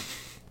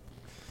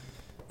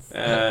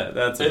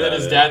 That's and then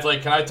his dad's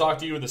like, "Can I talk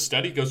to you in the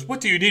study?" He goes,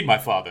 "What do you need, my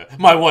father?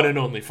 My one and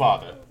only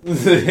father."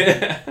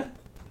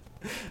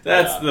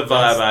 That's the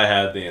vibe I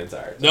had the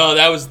entire time. No,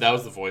 that was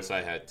the voice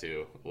I had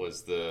too.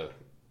 Was the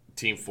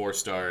Team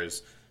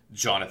 4-Star's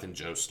Jonathan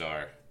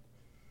Joestar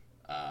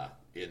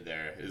in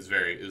there. It was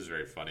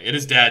very funny. And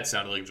his dad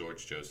sounded like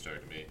George Joestar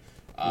to me.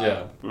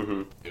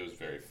 It was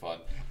very fun.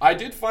 I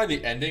did find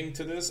the ending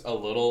to this a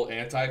little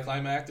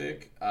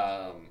anticlimactic.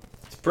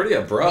 It's pretty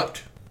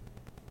abrupt.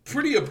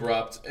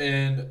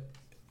 And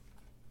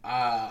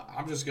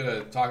I'm just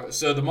gonna talk.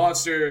 So the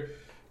monster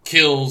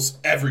kills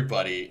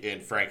everybody in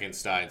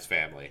Frankenstein's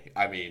family.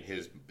 I mean,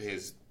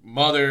 his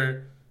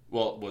mother,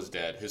 was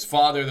dead. His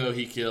father, though,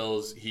 he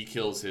kills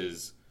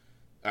his.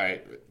 All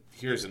right,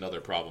 here's another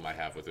problem I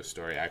have with this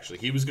story. Actually,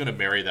 he was gonna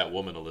marry that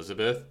woman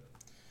Elizabeth.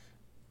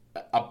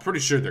 I'm pretty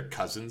sure they're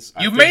cousins.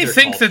 You may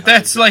think that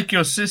that's like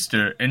your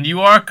sister, and you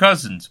are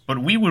cousins, but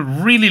we would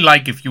really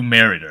like if you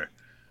married her.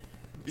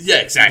 Yeah,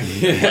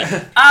 exactly.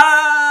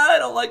 I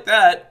don't like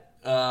that.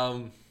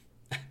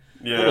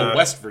 Little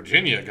West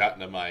Virginia got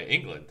into my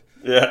England.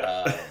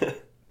 Yeah.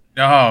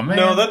 Oh, man.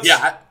 No,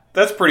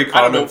 that's pretty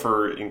common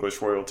for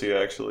English royalty,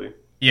 actually.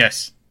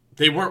 Yes.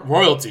 They weren't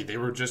royalty. They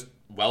were just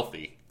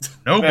wealthy.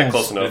 Nobles.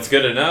 Close enough. It's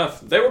good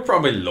enough. They were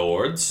probably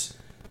lords.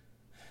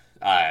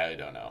 I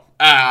don't know.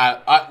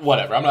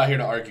 Whatever. I'm not here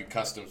to argue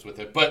customs with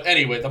it. But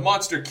anyway, the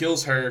monster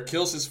kills her,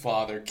 kills his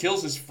father,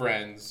 kills his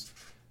friends.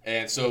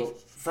 And so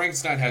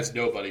Frankenstein has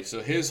nobody.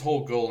 So his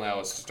whole goal now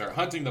is to start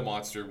hunting the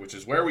monster, which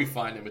is where we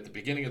find him at the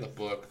beginning of the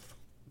book,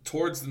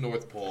 towards the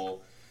North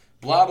Pole.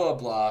 Blah, blah,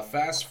 blah.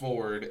 Fast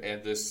forward,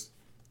 and this...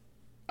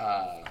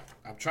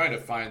 I'm trying to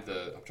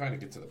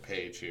get to the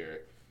page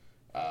here.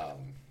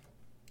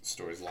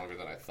 Story's longer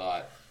than I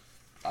thought.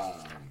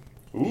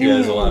 Ooh, He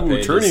has a lot of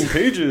pages. turning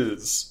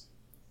pages.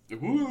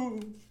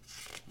 Woo!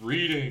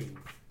 Reading.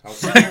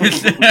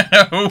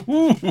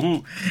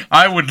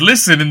 I would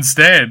listen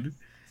instead.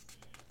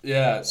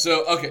 Yeah.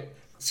 So okay.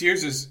 So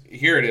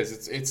here it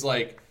is. It's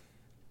like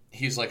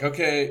he's like,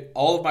 okay,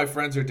 all of my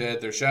friends are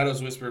dead. Their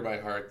shadows whisper in my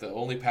heart. The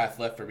only path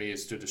left for me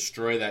is to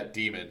destroy that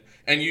demon.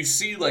 And you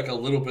see like a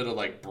little bit of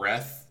like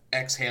breath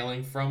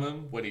exhaling from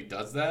him when he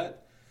does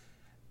that.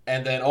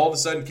 And then all of a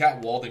sudden,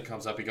 Captain Walden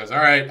comes up. He goes, all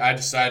right, I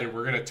decided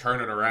we're going to turn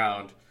it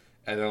around.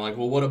 And they're like,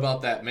 well, what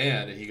about that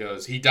man? And he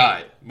goes, he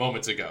died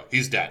moments ago.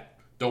 He's dead.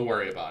 Don't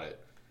worry about it.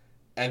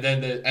 And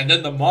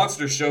then the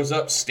monster shows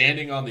up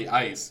standing on the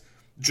ice,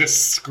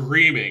 just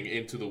screaming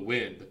into the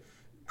wind,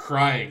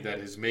 crying that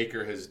his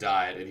maker has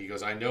died. And he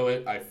goes, I know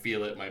it. I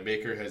feel it. My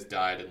maker has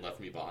died and left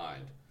me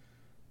behind.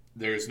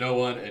 There's no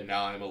one, and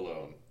now I'm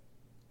alone.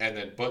 And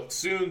then, but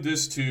soon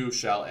this too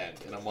shall end.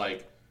 And I'm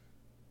like,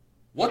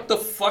 what the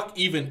fuck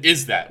even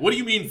is that? What do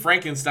you mean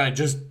Frankenstein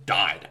just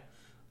died?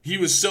 He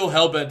was so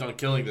hell-bent on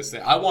killing this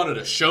thing. I wanted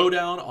a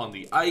showdown on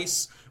the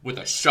ice with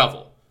a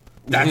shovel.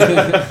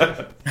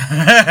 That's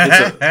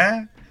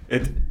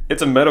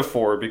It's a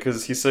metaphor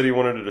because he said he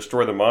wanted to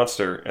destroy the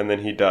monster, and then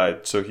he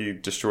died, so he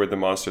destroyed the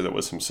monster that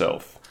was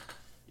himself.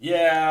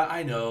 Yeah,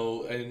 I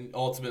know. And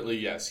ultimately,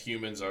 yes,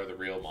 humans are the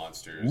real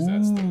monsters.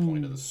 That's the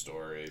point of the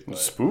story. But...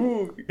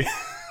 Spooky.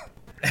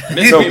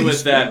 Miss me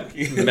with that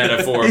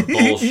metaphor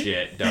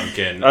bullshit,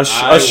 Duncan. A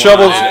I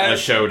shovel- wanted a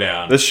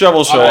showdown. The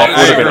shovel show off would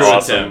have been agree with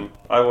awesome. him.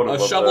 I would have A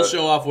loved shovel that.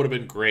 show off would have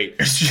been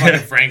great. Fucking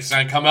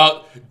Frankenstein come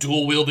out,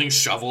 dual wielding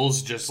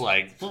shovels, just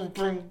like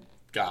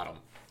got him.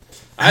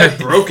 I've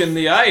broken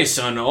the ice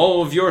on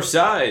all of your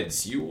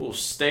sides. You will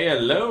stay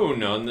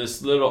alone on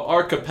this little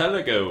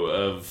archipelago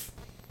of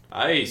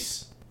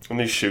ice And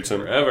he shoots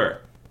him.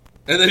 forever.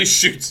 And then he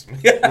shoots.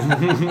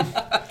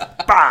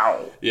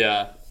 Bow!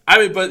 Yeah, I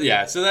mean, but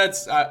yeah. So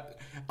that's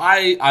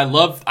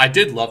I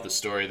did love the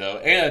story though,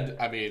 and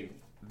I mean,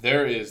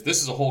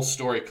 this is a whole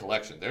story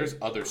collection. There's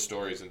other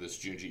stories in this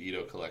Junji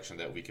Ito collection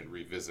that we can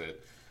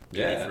revisit.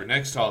 Maybe for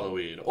next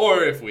Halloween,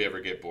 or if we ever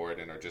get bored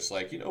and are just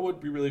like, what would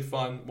be really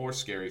fun, more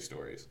scary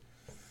stories.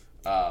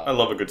 I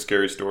love a good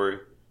scary story.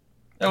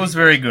 That was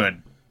very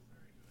good.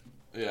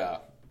 Yeah,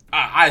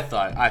 I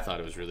thought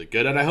it was really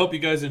good, and I hope you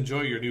guys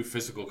enjoy your new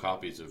physical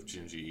copies of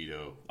Junji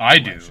Ito. I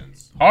do.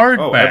 collections. Hardback.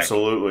 Oh,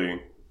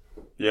 absolutely.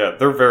 Yeah,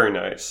 they're very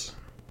nice.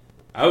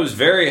 I was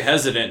very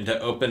hesitant to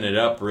open it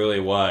up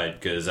really wide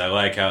because I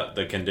like how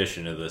the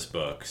condition of this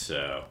book,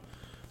 so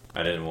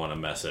I didn't want to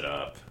mess it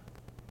up.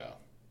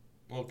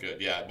 Well,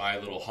 good. Yeah, my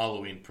little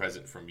Halloween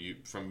present from me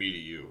to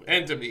you,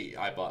 and to me.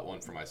 I bought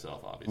one for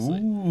myself, obviously.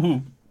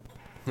 Ooh.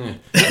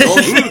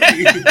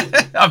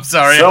 I'm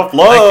sorry.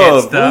 Self-love! I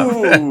can't stop.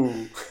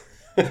 Ooh.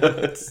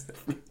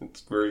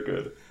 it's very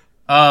good.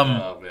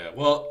 Oh man.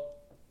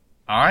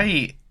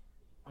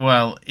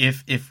 Well,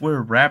 if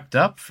we're wrapped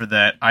up for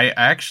that, I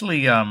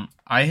actually I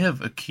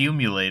have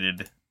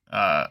accumulated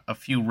a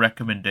few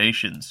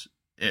recommendations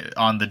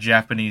on the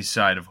Japanese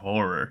side of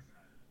horror.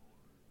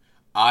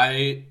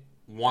 I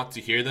want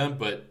to hear them,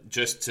 but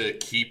just to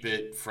keep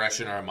it fresh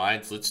in our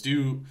minds,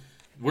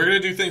 we're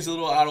going to do things a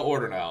little out of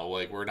order now.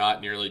 Like, we're not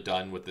nearly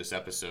done with this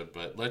episode,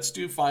 but let's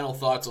do final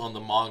thoughts on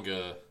the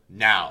manga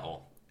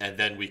now, and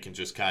then we can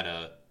just kind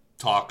of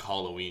talk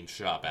Halloween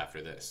shop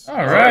after this.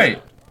 All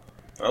right.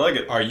 I like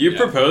it. Are you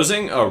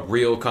proposing a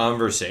real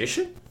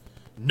conversation?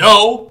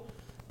 No!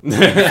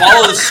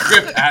 Follow the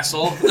script,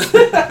 asshole.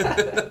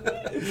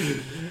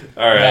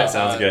 All right,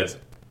 sounds good.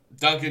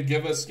 Duncan,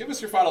 give us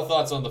your final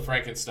thoughts on The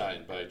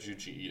Frankenstein by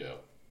Junji Ito.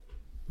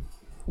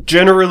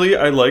 Generally,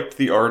 I liked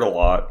the art a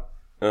lot.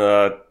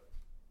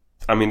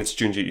 I mean, it's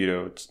Junji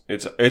Ito.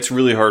 It's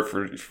really hard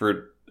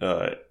for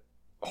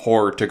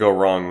horror to go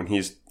wrong when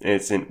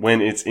it's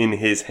in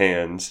his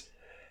hands.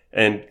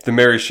 And the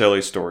Mary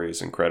Shelley story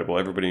is incredible.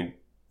 Everybody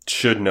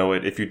should know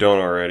it if you don't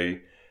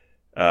already.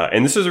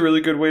 And this is a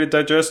really good way to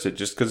digest it,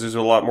 just because there's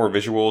a lot more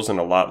visuals and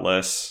a lot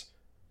less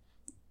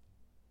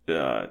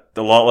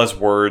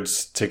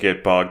words to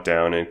get bogged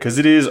down in. Because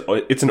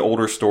it's an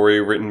older story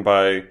written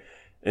by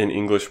an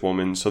English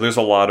woman, so there's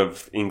a lot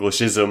of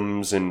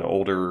Englishisms and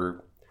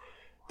older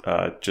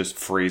just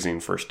phrasing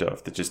for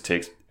stuff that just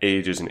takes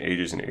ages and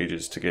ages and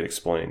ages to get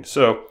explained.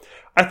 So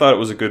I thought it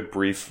was a good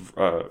brief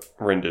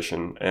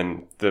rendition,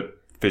 and the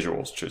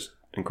visuals just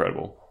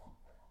incredible.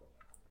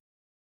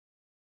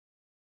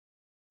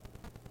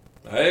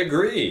 I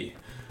agree.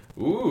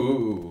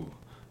 Ooh.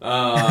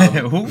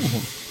 Ooh.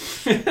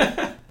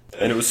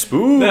 And it was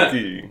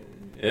spooky.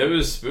 It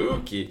was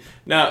spooky.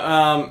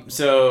 Now,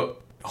 so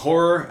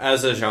horror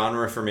as a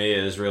genre for me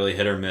is really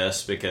hit or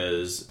miss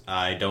because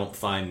I don't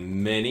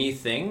find many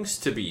things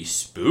to be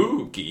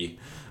spooky.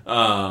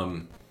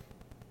 That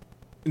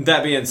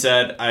being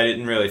said, I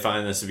didn't really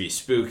find this to be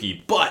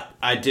spooky, but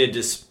I did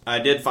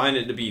find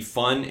it to be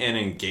fun and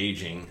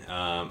engaging.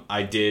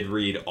 I did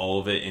read all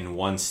of it in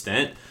one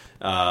stint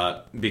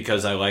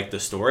because I liked the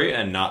story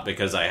and not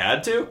because I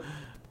had to,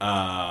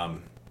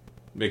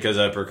 because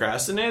I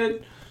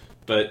procrastinated.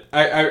 But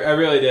I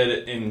really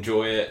did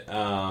enjoy it,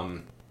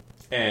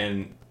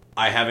 and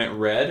I haven't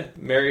read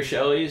Mary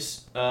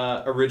Shelley's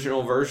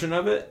original version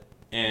of it,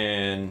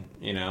 and,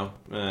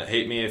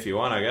 hate me if you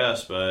want, I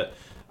guess, but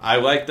I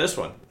like this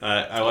one.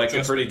 I like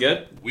it pretty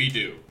good. We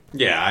do.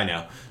 Yeah, I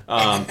know.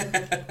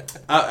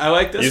 I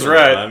like this He's one.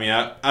 right. I mean,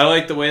 I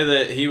like the way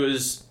that he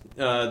was,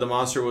 the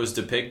monster was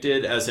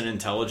depicted as an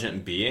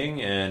intelligent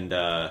being, and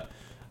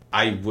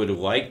I would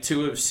like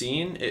to have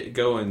seen it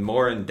go in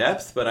more in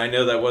depth, but I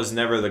know that was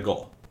never the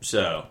goal.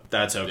 So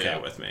that's okay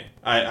with me.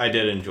 I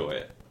did enjoy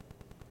it.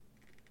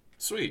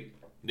 Sweet.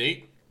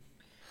 Nate?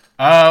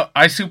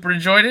 I super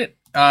enjoyed it.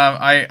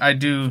 I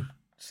do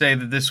say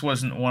that this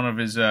wasn't one of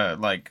his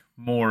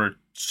more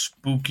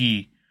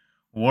spooky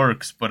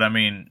works, but I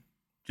mean,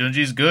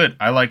 Junji's good.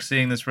 I like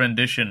seeing this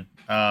rendition.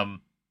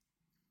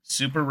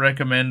 Super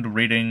recommend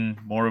reading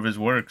more of his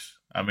works.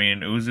 I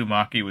mean,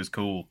 Uzumaki was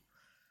cool.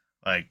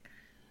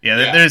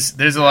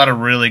 There's a lot of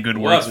really good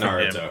works from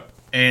Naruto. him.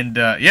 And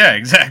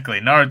exactly.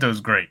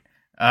 Naruto's great.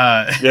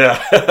 Yeah.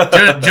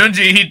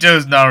 Junji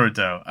Ito's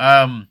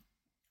Naruto.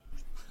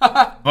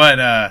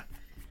 But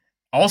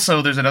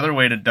also, there's another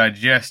way to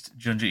digest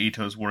Junji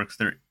Ito's works.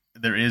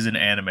 There is an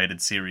animated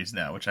series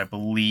now, which I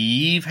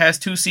believe has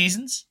 2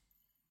 seasons.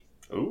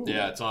 Ooh.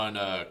 Yeah, it's on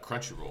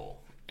Crunchyroll.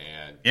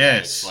 And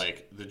yes, it's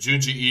like the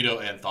Junji Ito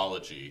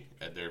anthology,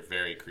 and they're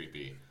very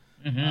creepy.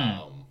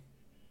 Mm-hmm.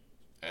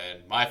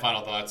 And my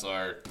final thoughts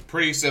are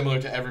pretty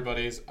similar to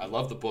everybody's. I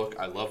love the book.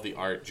 I love the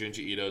art. Junji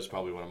Ito is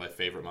probably one of my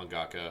favorite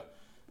mangaka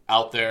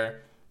out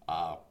there.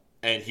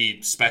 And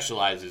he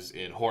specializes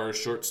in horror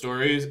short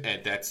stories,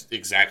 and that's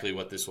exactly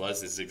what this was.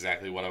 This is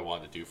exactly what I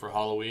wanted to do for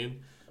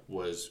Halloween,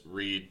 was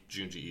read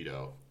Junji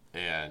Ito.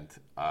 And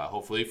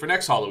hopefully for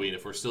next Halloween,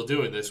 if we're still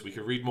doing this, we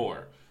can read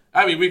more.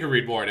 I mean, we can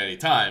read more at any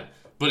time,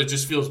 but it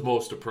just feels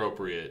most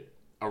appropriate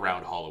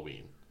around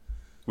Halloween.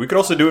 We could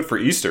also do it for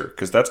Easter,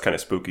 because that's kind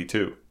of spooky,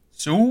 too.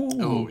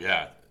 Oh,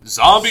 yeah.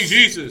 Zombie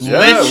Jesus.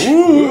 Yeah,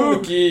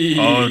 Spooky.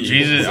 Oh,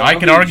 Jesus. I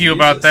can argue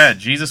about that.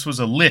 Jesus was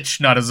a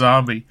lich, not a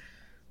zombie.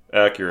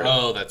 Accurate.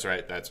 Oh, that's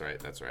right. That's right.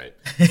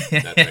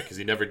 Because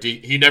he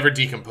never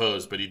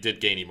decomposed, but he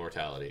did gain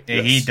immortality.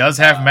 Yes. He does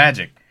have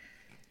magic.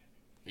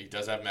 He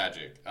does have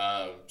magic.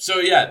 So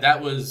yeah,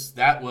 that was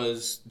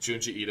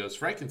Junji Ito's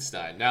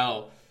Frankenstein.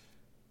 Now,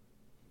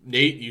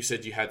 Nate, you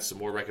said you had some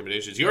more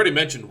recommendations. You already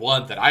mentioned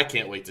one that I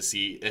can't wait to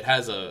see. It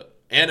has a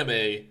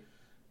anime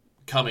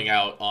coming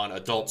out on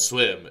Adult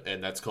Swim,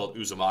 and that's called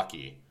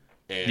Uzumaki.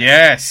 And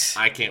yes.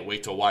 I can't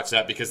wait to watch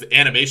that because the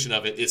animation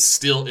of it is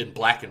still in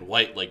black and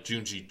white like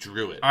Junji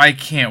drew it. I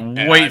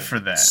can't wait for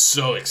that.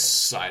 So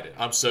excited.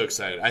 I'm so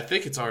excited. I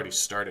think it's already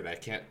started.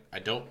 I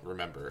don't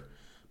remember,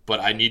 but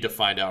I need to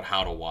find out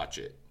how to watch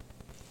it.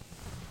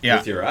 Yeah.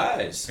 With your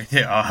eyes.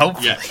 Yeah,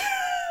 hopefully. Yes.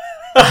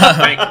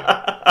 Thank you.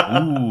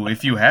 Ooh,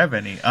 if you have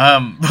any.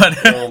 But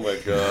Oh my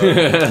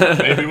god.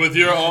 Maybe with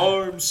your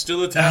arms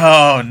still attached.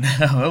 oh no,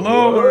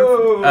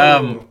 hello.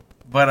 Whoa.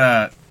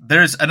 But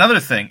there's another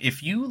thing.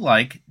 If you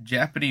like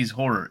Japanese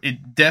horror,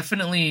 it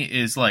definitely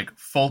is like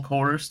folk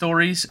horror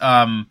stories.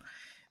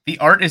 The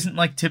art isn't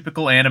like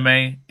typical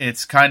anime.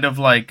 It's kind of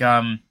like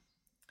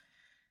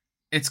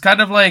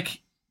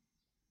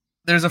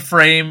there's a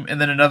frame and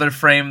then another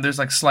frame. There's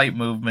like slight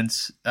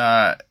movements.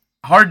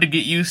 Hard to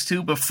get used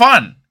to, but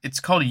fun. It's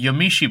called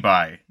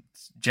Yomishibai.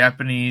 It's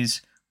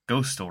Japanese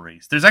ghost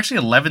stories. There's actually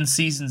 11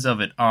 seasons of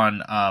it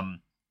on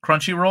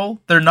Crunchyroll.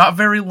 They're not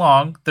very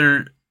long.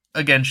 They're,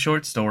 again,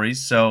 short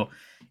stories. So,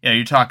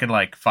 you're talking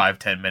like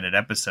 5-10 minute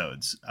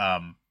episodes.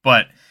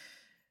 But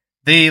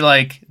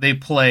they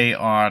play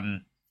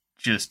on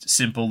just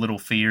simple little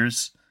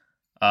fears.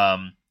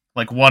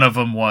 Like one of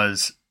them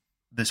was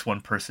this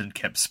one person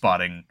kept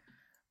spotting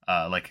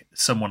like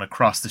someone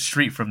across the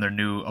street from their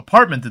new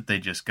apartment that they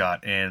just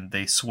got, and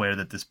they swear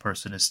that this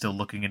person is still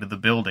looking into the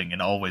building and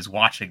always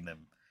watching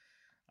them.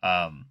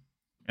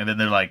 And then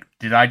they're like,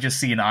 did I just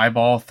see an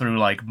eyeball through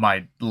like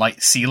my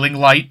ceiling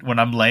light when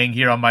I'm laying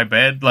here on my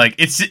bed? Like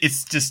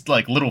it's just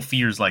like little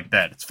fears like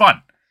that. It's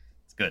fun.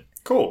 It's good.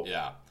 Cool.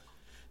 Yeah.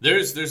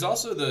 There's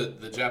also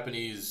the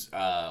Japanese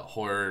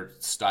horror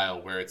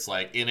style where it's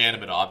like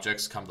inanimate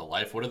objects come to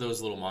life. What are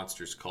those little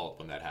monsters called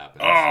when that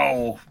happens?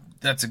 Oh,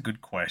 that's a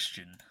good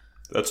question.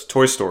 That's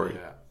Toy Story.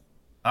 Yeah.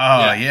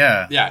 Oh,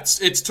 yeah. Yeah,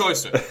 it's Toy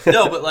Story.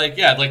 No, but like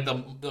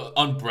the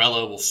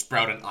umbrella will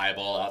sprout an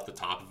eyeball out the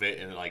top of it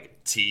and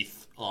like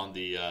teeth on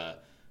the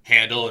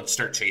handle and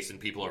start chasing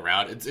people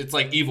around. It's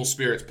like evil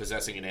spirits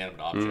possessing inanimate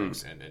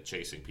objects and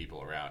chasing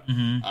people around.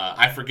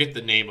 I forget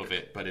the name of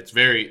it, but it's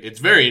very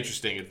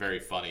interesting and very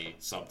funny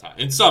sometimes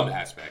in some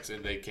aspects,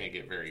 and they can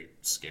get very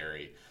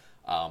scary.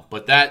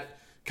 But that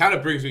kind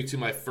of brings me to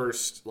my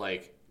first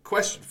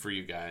question for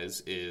you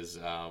guys is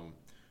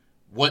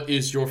what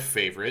is your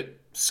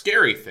favorite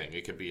scary thing?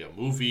 It could be a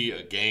movie,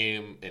 a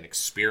game, an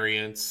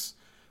experience.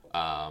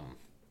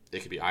 It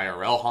could be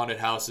IRL haunted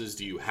houses.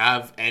 Do you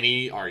have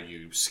any? Are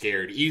you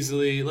scared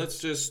easily? Let's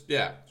just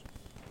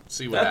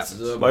see what happens.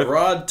 That's a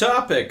broad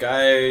topic.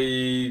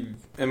 I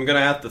am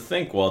gonna have to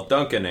think while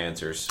Duncan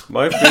answers.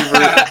 My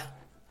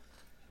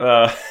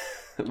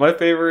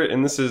favorite,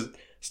 and this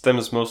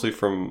stems mostly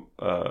from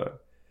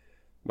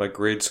my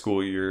grade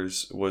school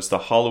years, was the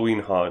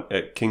Halloween haunt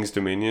at King's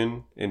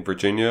Dominion in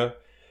Virginia.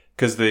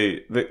 Because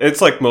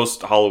it's like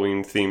most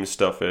Halloween themed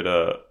stuff at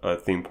a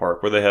theme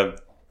park where they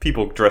have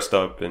people dressed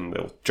up and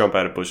they'll jump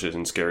out of bushes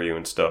and scare you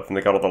and stuff. And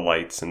they got all the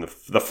lights and the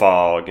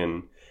fog,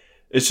 and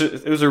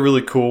it was a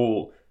really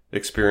cool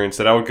experience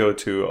that I would go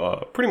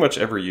to pretty much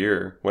every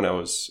year when I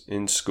was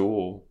in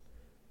school.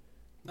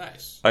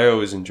 Nice. I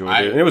always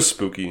enjoyed it, and it was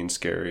spooky and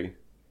scary.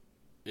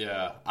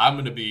 Yeah, I'm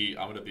gonna be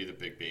the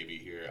big baby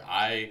here.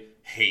 I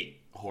hate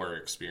horror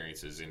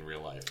experiences in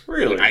real life.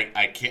 Really?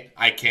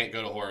 I can't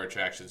go to horror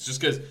attractions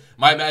just because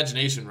my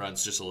imagination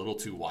runs just a little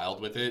too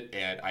wild with it,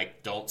 and I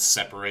don't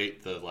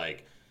separate the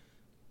like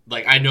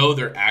I know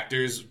they're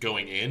actors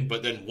going in,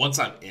 but then once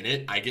I'm in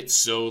it, I get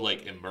so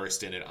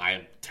immersed in it, I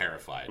am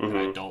terrified, and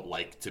I don't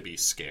like to be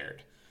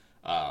scared.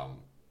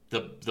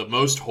 The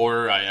most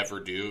horror I ever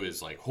do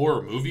is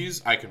horror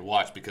movies I can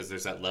watch because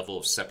there's that level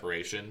of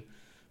separation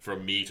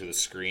from me to the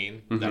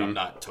screen that I'm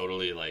not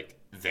totally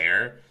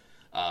there.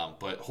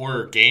 But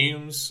horror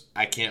games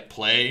I can't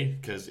play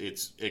because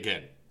it's,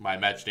 again, my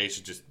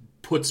imagination just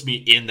puts me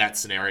in that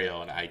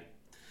scenario, and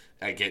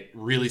I get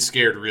really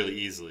scared really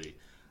easily.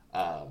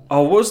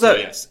 What was that?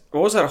 So yes.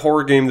 What was that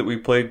horror game that we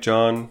played,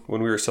 John,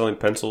 when we were selling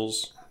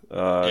pencils?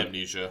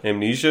 Amnesia.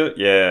 Amnesia?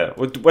 Yeah.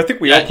 I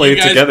think we all played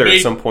it together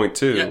at some point,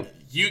 too. Yeah,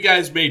 you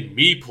guys made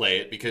me play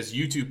it because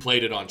you two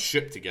played it on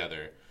ship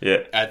together.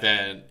 Yeah. And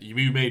then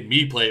you made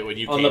me play it when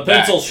you came back. On the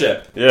pencil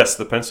ship. Yes,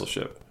 the pencil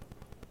ship.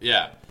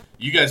 Yeah.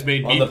 You guys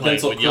made me play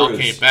it when y'all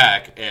came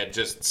back and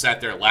just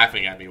sat there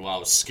laughing at me while I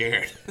was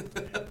scared.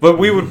 But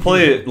we would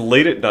play it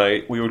late at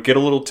night. We would get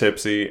a little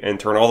tipsy and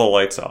turn all the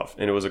lights off,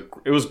 and it was a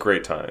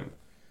great time.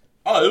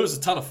 Oh, it was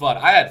a ton of fun.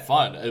 I had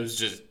fun. It was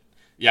just,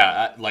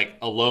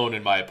 alone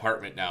in my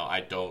apartment now, I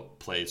don't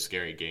play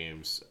scary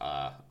games.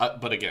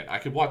 But again, I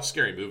could watch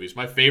scary movies.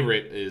 My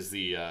favorite is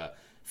the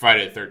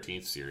Friday the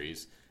 13th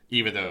series,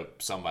 even though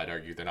some might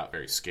argue they're not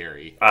very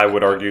scary. I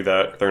would argue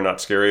that they're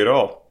not scary at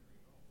all.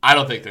 I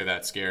don't think they're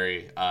that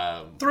scary.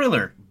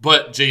 Thriller.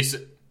 But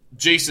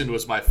Jason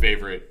was my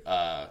favorite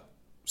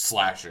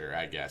slasher,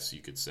 I guess you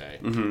could say.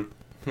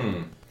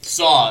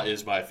 Saw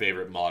is my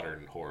favorite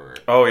modern horror.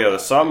 Oh yeah, the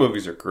Saw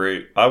movies are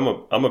great. I'm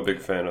a big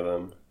fan of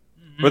them.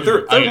 But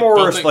they're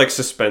more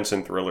suspense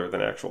and thriller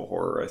than actual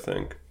horror, I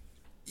think.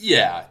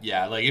 Yeah.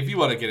 If you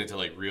want to get into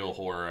real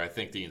horror, I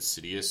think the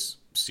Insidious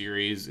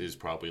series is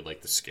probably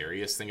the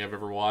scariest thing I've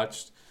ever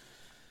watched.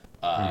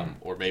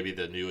 Or maybe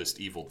the newest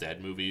Evil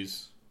Dead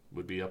movies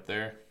would be up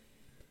there.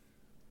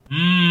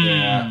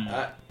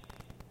 Yeah.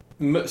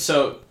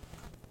 So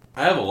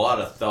I have a lot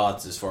of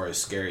thoughts as far as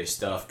scary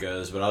stuff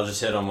goes, but I'll just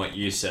hit on what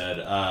you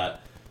said.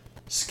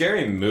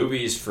 Scary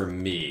movies for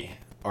me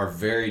are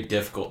very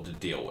difficult to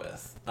deal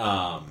with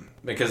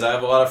because I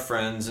have a lot of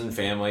friends and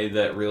family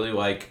that really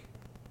like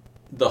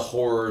the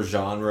horror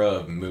genre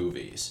of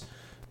movies.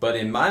 But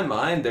in my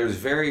mind, there's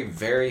very,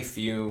 very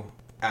few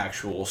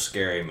actual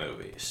scary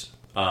movies.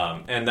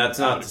 And that's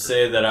not to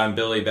say that I'm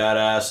Billy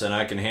Badass and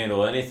I can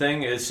handle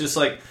anything. It's just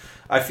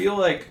I feel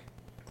like...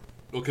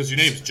 Well, because your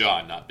name's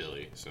John, not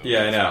Billy. So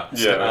yeah, I know.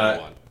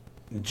 Yeah.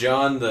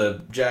 John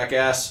the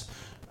Jackass.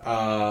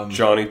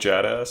 Johnny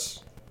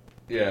Jadass.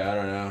 Yeah, I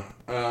don't know.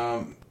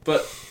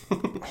 But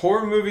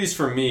horror movies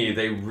for me,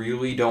 they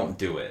really don't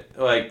do it.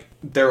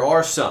 There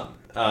are some.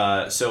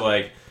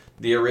 The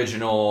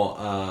original...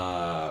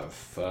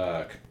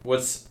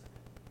 What's...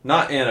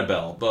 Not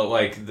Annabelle, but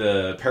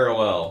the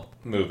parallel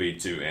movie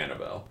to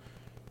Annabelle.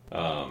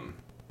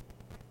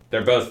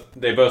 They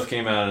both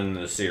came out in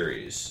the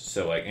series.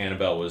 So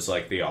Annabelle was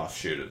the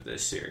offshoot of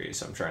this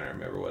series. I'm trying to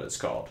remember what it's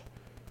called.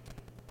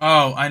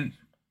 Oh,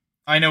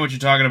 I know what you're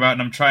talking about,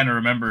 and I'm trying to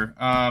remember.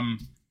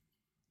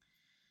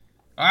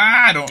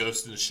 I don't.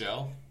 Ghost in the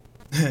Shell.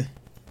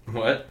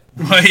 What?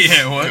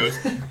 Yeah, what?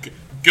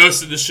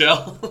 Ghost in the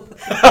Shell.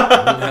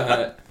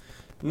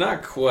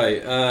 Not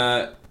quite.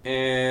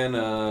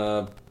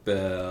 Annabelle.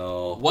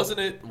 Wasn't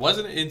it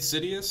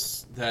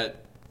Insidious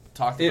that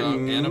talked about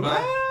Annabelle?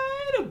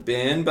 Might have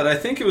been, but I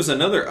think it was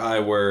another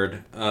I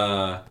word.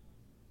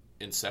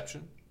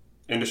 Inception?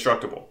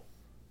 Indestructible.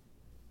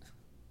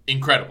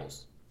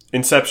 Incredibles.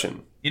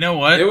 Inception. You know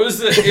what? It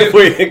was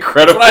Wait,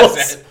 Incredibles? What I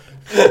said.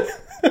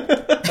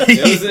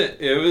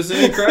 It was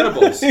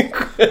Incredibles.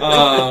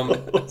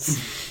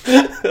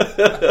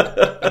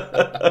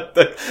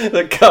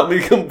 It got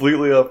me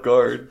completely off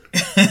guard.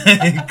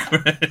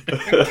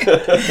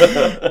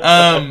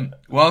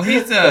 Well,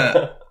 he's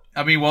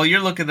I mean, while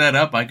you're looking that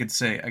up, I could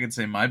say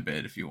my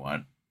bit if you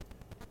want.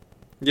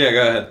 Yeah,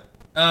 go ahead.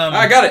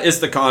 I got it. It's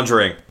The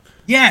Conjuring.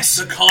 Yes,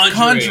 The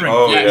Conjuring.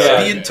 Oh, yes,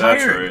 yeah. the entire.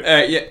 That's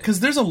right. Yeah. Because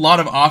there's a lot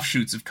of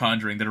offshoots of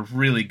Conjuring that are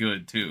really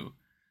good too.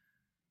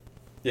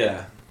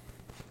 Yeah.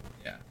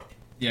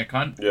 Yeah, Yeah,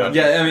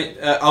 I mean,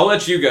 I'll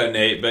let you go,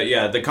 Nate, but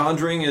yeah, The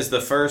Conjuring is the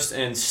first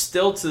and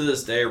still to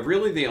this day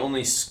really the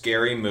only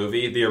scary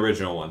movie, the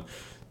original one,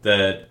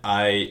 that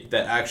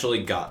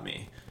actually got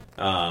me.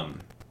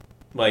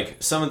 Like,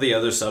 some of the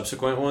other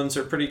subsequent ones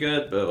are pretty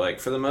good, but like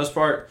for the most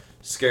part,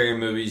 scary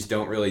movies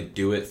don't really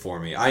do it for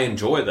me. I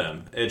enjoy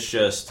them. It's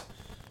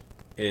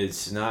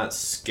not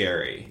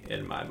scary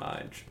in my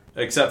mind.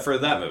 Except for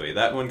that movie.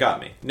 That one got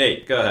me.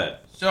 Nate, go ahead.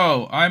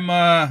 So I'm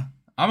a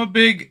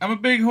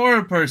big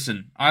horror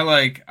person. I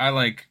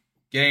like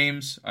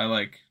games. I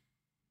like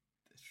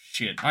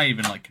shit. I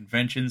even like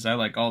conventions. I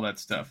like all that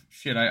stuff.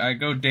 Shit, I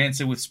go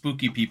dancing with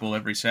spooky people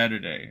every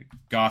Saturday,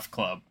 goth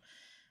club.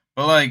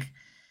 But like,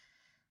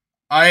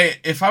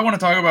 if I want to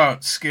talk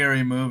about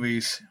scary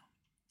movies,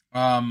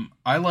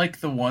 I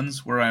like the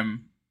ones where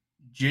I'm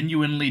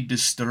genuinely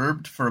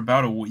disturbed for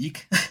about a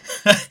week,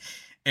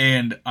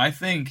 and I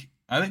think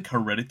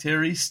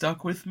Hereditary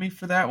stuck with me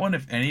for that one.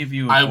 If any of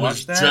you have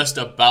watched that. I was just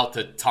about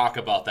to talk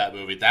about that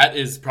movie. That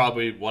is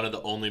probably one of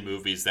the only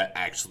movies that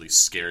actually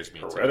scares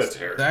me.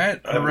 Hereditary.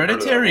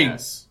 Hereditary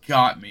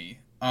got me.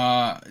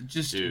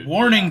 Dude,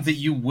 warning that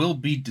you will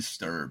be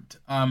disturbed.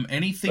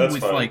 Anything That's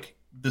with fine. like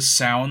the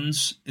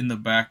sounds in the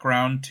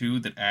background too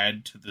that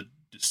add to the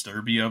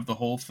disturbia of the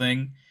whole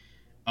thing.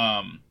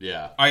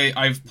 Yeah.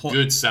 I've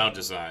Good sound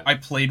design. I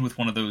played with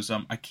one of those.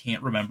 I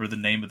can't remember the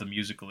name of the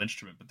musical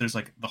instrument, but there's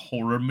like the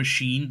horror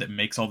machine that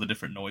makes all the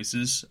different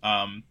noises.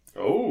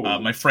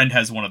 My friend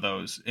has one of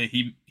those.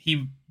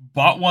 He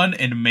bought one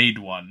and made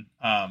one.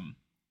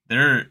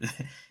 They're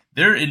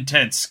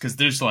intense because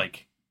there's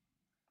like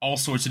all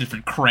sorts of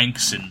different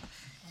cranks and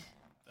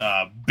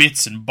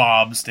bits and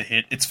bobs to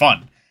hit. It's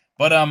fun,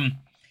 but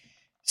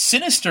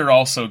Sinister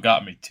also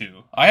got me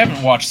too. I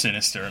haven't watched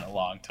Sinister in a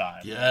long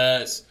time.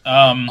 Yes.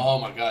 Oh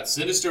my god,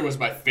 Sinister was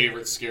my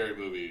favorite scary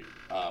movie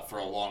for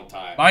a long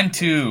time. Mine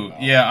too.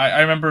 Yeah,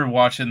 I remember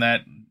watching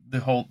that.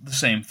 The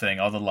same thing.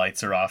 All the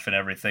lights are off and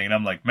everything, and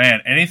I'm like,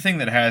 man, anything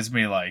that has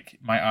me like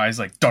my eyes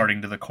like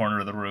darting to the corner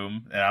of the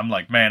room, and I'm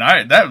like,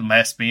 man, that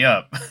messed me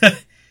up.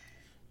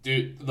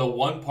 Dude, the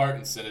one part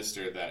in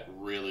Sinister that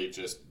really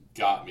just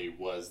got me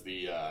was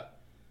it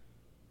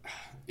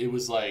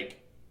was like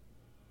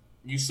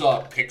you saw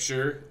a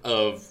picture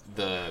of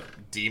the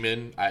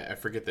demon. I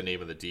forget the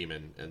name of the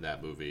demon in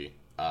that movie.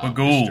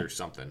 Bagul. Mr.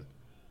 something.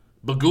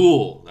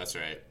 Bagul, that's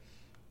right.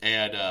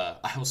 And I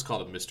almost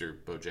called him Mr.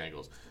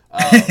 Bojangles.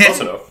 Close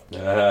enough.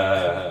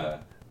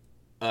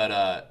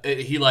 But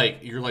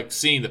you're like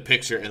seeing the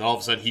picture, and all of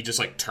a sudden he just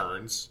like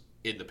turns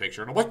in the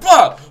picture, and I'm like,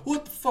 "Bah!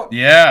 What the fuck?"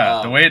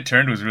 Yeah, the way it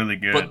turned was really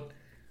good. But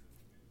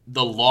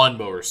the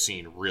lawnmower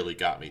scene really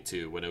got me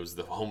too. When it was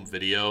the home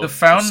video, of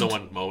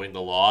someone mowing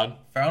the lawn.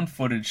 Found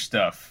footage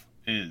stuff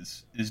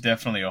is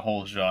definitely a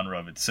whole genre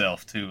of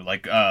itself too.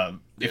 Like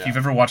if you've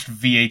ever watched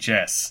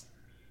VHS.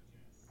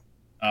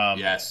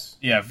 Yes.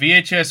 Yeah,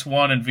 VHS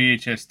 1 and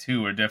VHS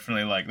 2 are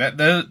definitely like that.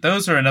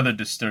 Those are another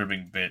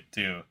disturbing bit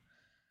too.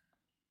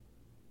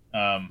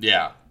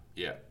 Yeah.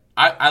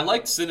 I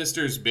liked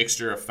Sinister's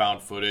mixture of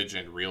found footage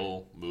and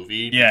real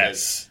movie.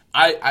 Yes.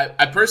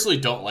 I personally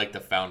don't like the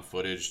found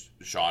footage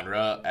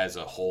genre as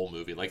a whole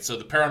movie. Like, so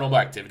the Paranormal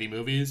Activity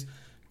movies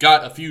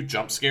got a few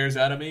jump scares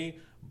out of me,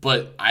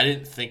 but I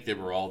didn't think they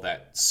were all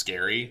that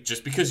scary.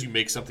 Just because you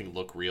make something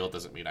look real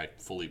doesn't mean I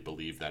fully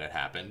believe that it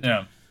happened.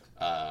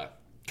 Yeah.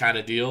 Kind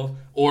of deal.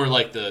 Or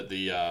like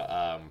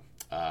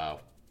oh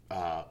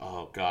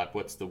god,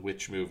 what's the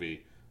witch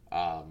movie?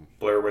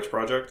 Blair Witch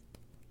Project?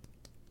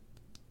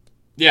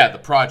 Yeah, The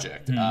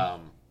Project.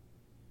 Mm-hmm.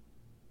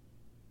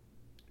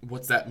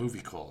 What's that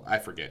movie called? I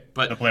forget.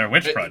 But The Blair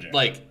Witch Project.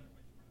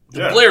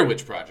 Blair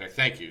Witch Project.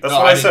 Thank you. That's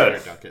what I said.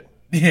 Hear Duncan.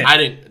 Yeah. I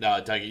didn't.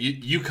 No, Duncan,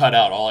 you cut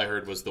out. All I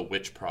heard was The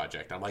Witch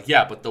Project. I'm like,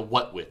 yeah, but the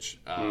what witch?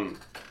 The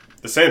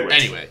Sandwich.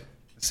 Anyway.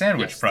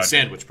 Sandwich Project. The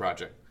Sandwich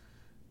Project.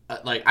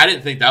 I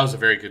didn't think that was a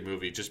very good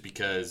movie just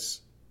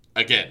because,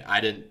 again,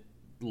 I didn't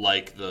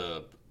like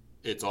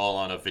it's all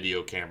on a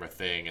video camera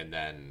thing, and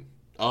then,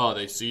 oh,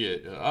 they see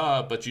it.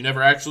 But you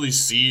never actually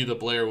see the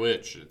Blair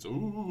Witch. It's,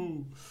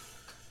 ooh.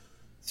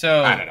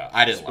 So I don't know.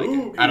 I didn't like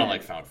it. I don't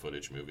like found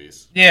footage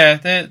movies. yeah,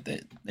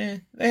 they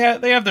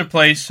have their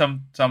place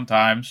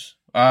sometimes.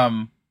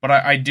 But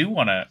I do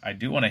want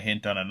to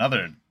hint on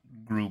another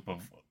group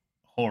of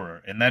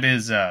horror, and that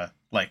is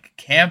like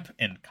camp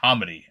and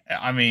comedy.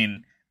 I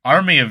mean,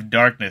 Army of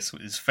Darkness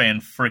is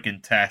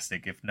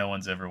fan-frickin-tastic if no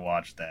one's ever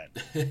watched that.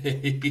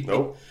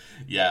 Nope.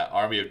 Yeah,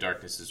 Army of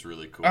Darkness is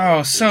really cool. Oh,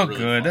 It's so really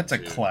good. fun, That's a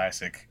too.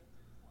 classic.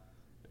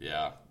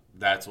 Yeah,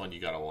 that's one you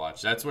gotta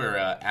watch. That's where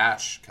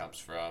Ash comes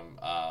from.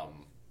 I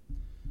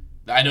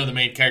know the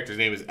main character's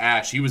name is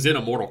Ash. He was in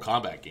a Mortal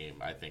Kombat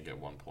game, I think, at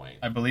one point.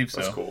 I believe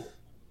so. That's cool.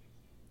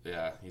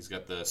 Yeah, he's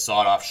got the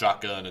sawed-off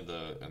shotgun and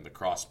the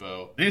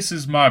crossbow. This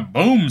is my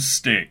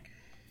boomstick.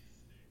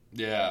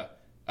 Yeah,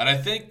 and I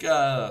think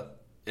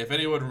if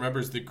anyone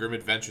remembers the Grim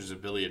Adventures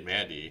of Billy and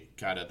Mandy,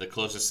 kind of the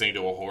closest thing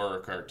to a horror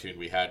cartoon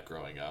we had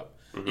growing up,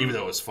 even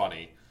though it was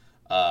funny,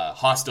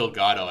 Hostel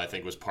Gato, I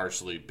think, was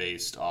partially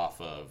based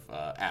off of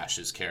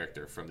Ash's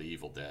character from The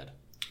Evil Dead.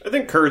 I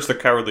think Courage the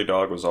Cowardly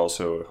Dog was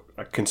also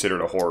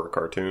considered a horror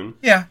cartoon.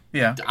 Yeah.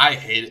 I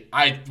hate it.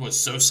 I was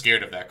so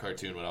scared of that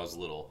cartoon when I was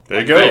little. There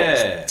you go.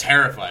 Yeah. I was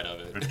terrified of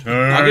it.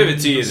 I'll give it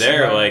to you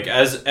there. Like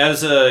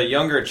as a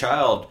younger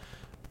child,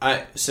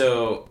 I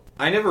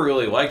never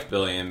really liked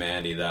Billy and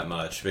Mandy that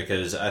much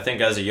because I think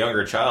as a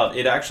younger child,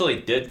 it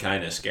actually did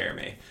kind of scare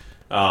me.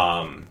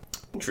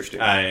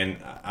 Interesting.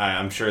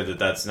 I'm sure that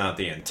that's not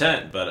the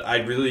intent, but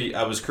I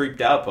was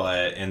creeped out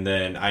by it, and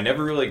then I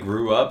never really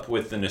grew up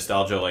with the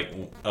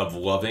nostalgia of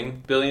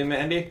loving Billy and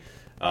Mandy.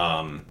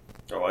 I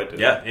did.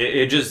 Yeah,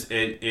 it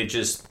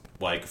just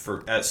like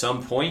at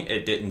some point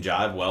it didn't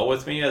jive well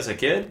with me as a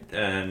kid,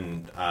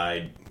 and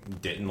I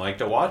didn't like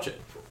to watch it.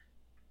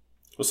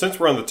 Well, since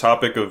we're on the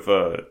topic of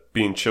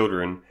being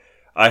children,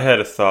 I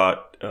had a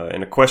thought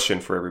and a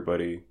question for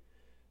everybody.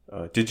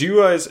 Did you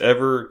guys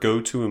ever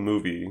go to a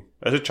movie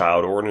as a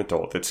child or an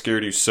adult that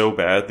scared you so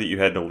bad that you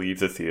had to leave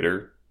the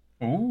theater?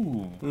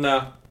 Ooh.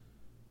 No.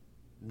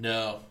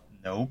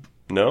 Nope.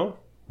 No?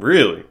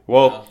 Really?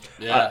 Well,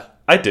 No. Yeah.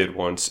 I did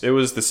once. It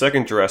was the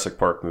second Jurassic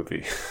Park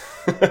movie.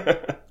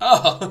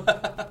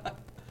 Oh.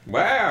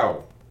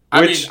 Wow.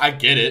 I mean, I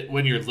get it.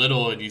 When you're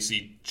little and you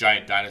see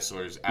giant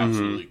dinosaurs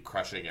absolutely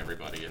crushing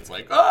everybody, it's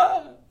like,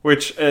 ah!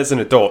 Which, as an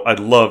adult, I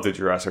love the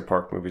Jurassic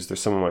Park movies. They're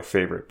some of my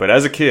favorite. But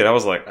as a kid, I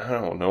was like, I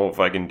don't know if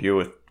I can deal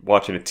with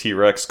watching a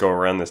T-Rex go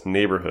around this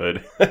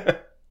neighborhood.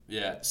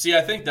 Yeah. See,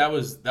 I think that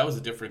was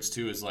the difference,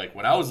 too, is like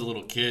when I was a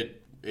little kid,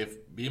 if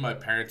me and my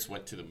parents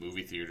went to the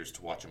movie theaters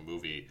to watch a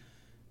movie,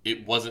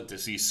 it wasn't to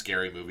see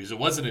scary movies. It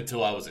wasn't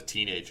until I was a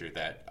teenager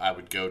that I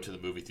would go to the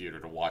movie theater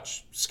to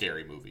watch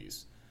scary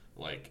movies.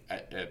 Like,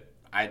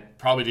 I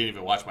probably didn't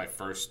even watch my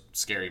first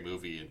scary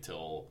movie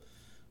until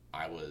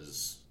I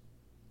was,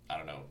 I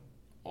don't know,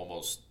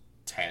 almost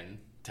 10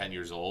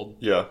 years old.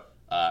 Yeah.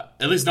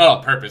 At least not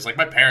on purpose. Like,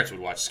 my parents would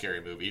watch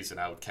scary movies, and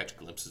I would catch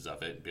glimpses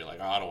of it and be like,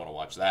 oh, I don't want to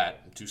watch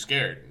that. I'm too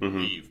scared.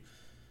 And leave.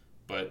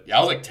 But, yeah, I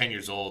was like 10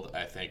 years old,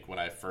 I think, when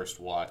I first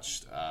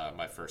watched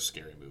my first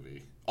scary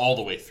movie all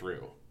the way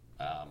through.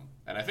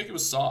 And I think it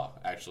was Saw,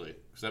 actually,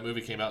 because that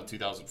movie came out in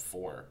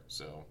 2004.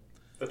 So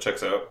That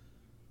checks out.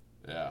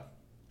 yeah.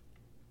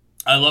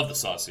 I love the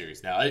Saw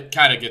series now. It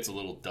kind of gets a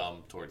little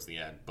dumb towards the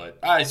end, but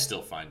I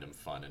still find them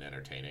fun and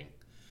entertaining.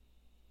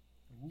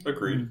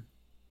 Agreed.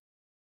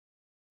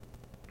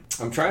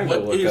 I'm trying to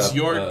What look is up,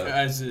 your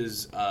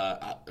guys'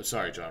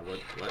 sorry, John.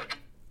 What?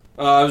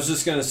 I was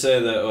just gonna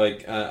say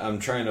that I'm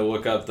trying to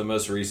look up the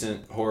most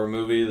recent horror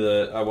movie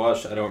that I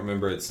watched. I don't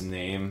remember its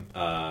name,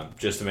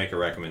 just to make a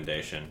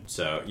recommendation.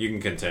 So you can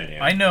continue.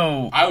 I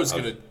know. I was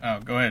gonna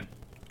Go ahead.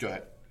 go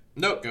ahead.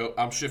 No, go.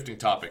 I'm shifting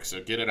topics,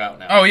 so get it out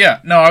now. Oh yeah,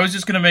 no, I was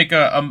just gonna make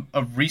a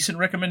recent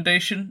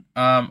recommendation.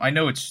 I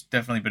know it's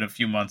definitely been a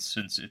few months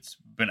since it's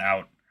been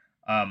out.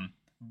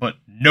 But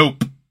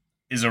Nope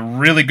is a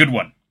really good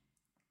one.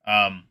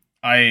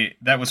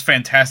 That was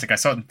fantastic. I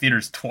saw it in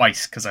theaters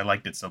twice because I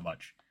liked it so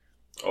much.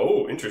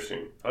 Oh,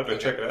 interesting. I'll have to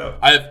check it out.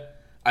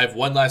 I have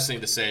one last thing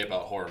to say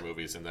about horror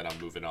movies, and then I'm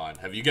moving on.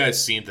 Have you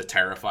guys seen The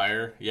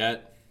Terrifier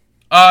yet?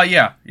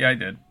 Yeah, I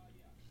did.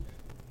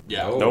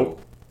 Yeah. Oh.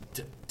 Nope.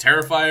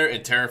 Terrifier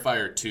and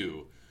Terrifier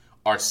 2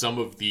 are some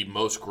of the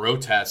most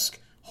grotesque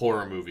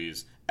horror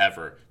movies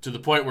ever. To the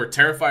point where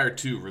Terrifier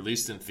 2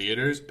 released in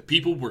theaters,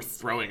 people were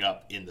throwing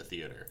up in the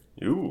theater.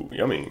 Ooh,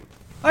 yummy.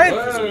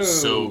 Because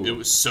it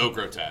was so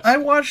grotesque. I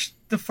watched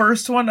the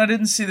first one. I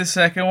didn't see the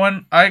second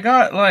one. I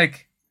got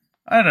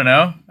I don't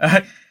know.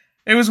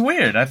 It was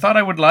weird. I thought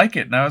I would like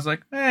it, and I was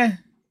like, eh.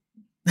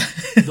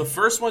 The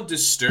first one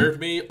disturbed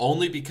me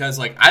only because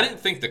I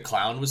didn't think the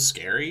clown was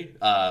scary.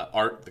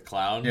 Art the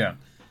clown. Yeah.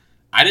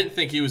 I didn't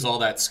think he was all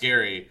that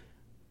scary.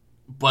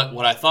 But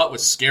what I thought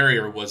was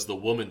scarier was the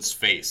woman's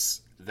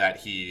face,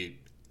 that he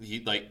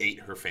ate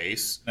her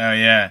face. Oh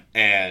yeah.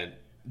 And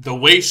the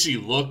way she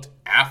looked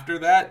after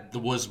that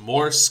was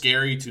more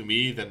scary to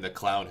me than the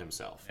clown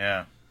himself.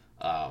 Yeah.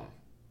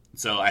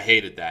 So I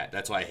hated that.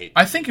 That's why I hate.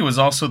 I think it was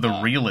also the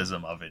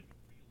realism of it.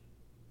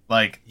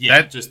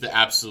 Just the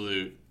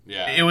absolute.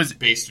 Yeah, it was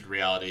based in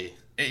reality.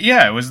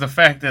 Yeah, it was the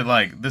fact that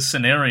the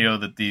scenario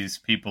that these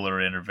people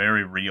are in are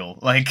very real.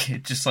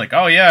 It's just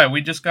oh yeah,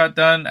 we just got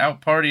done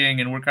out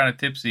partying and we're kind of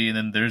tipsy, and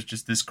then there's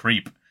just this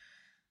creep.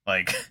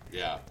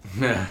 Yeah.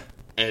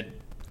 And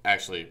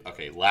actually,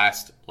 okay,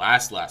 last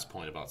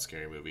point about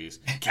scary movies.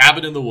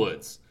 Cabin in the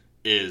Woods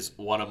is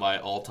one of my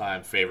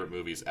all-time favorite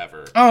movies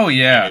ever. Oh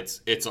yeah. And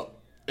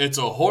it's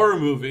a horror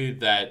movie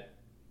that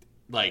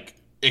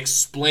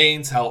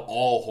explains how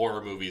all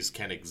horror movies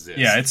can exist.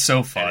 Yeah, it's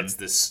so fun.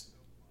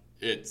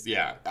 And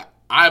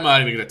I'm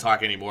not even going to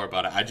talk anymore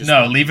about it. I just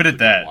leave it at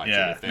that.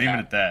 Yeah, leave it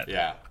at that.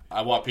 Yeah,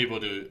 I want people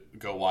to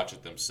go watch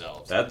it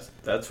themselves.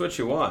 That's what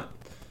you want.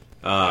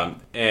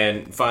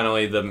 And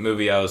finally, the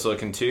movie I was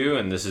looking to,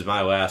 and this is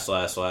my last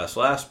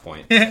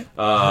point.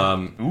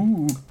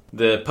 Ooh.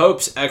 The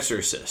Pope's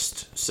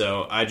Exorcist.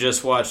 So I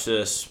just watched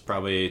this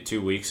probably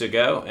 2 weeks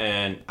ago,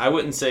 and I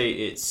wouldn't say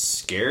it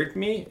scared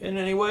me in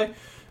any way,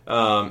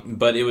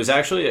 but it was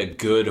actually a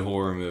good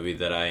horror movie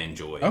that I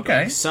enjoyed.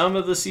 Okay. Like, some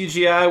of the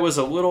CGI was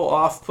a little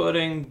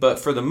off-putting, but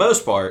for the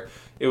most part,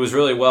 it was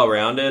really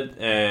well-rounded.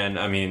 And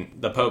I mean,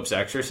 the Pope's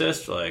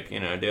Exorcist, like, you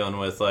know, dealing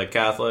with like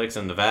Catholics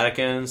and the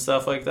Vatican and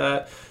stuff like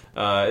that.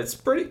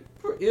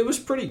 It was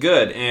pretty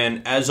good.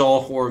 And as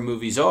all horror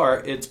movies are,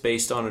 it's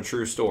based on a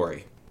true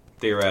story,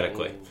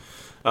 theoretically.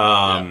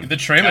 The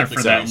trailer Catholic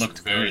for that sounds looked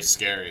very great.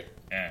 scary.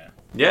 Yeah.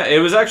 Yeah, it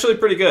was actually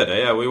pretty good.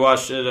 Yeah, we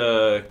watched it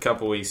a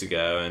couple weeks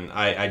ago, and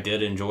I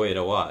did enjoy it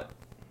a lot.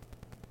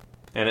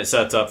 And it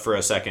sets up for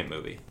a second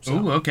movie. So.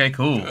 Ooh, okay,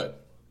 cool. Good.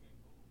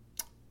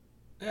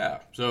 Yeah.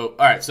 So,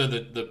 all right. So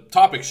the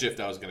topic shift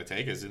I was going to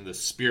take is in the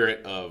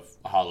spirit of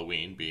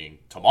Halloween being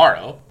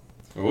tomorrow.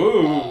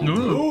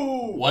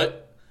 Ooh.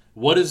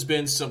 What has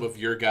been some of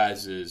your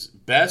guys'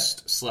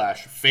 best /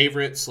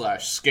 favorite /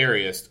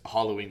 scariest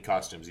Halloween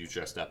costumes you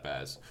dressed up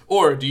as?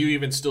 Or do you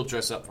even still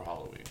dress up for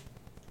Halloween?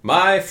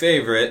 My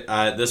favorite,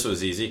 this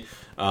was easy.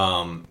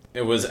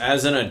 It was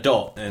as an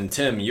adult, and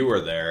Tim, you were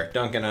there.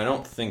 Duncan, I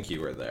don't think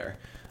you were there.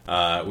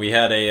 We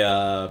had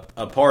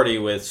a party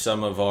with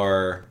some of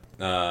our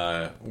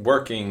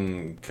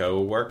working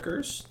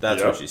co-workers.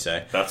 That's what you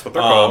say. That's what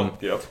they're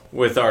called. Yep.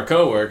 With our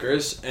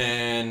co-workers,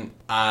 and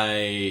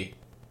I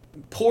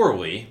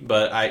poorly,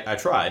 but I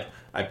tried.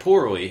 I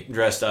poorly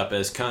dressed up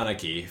as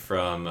Kaneki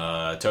from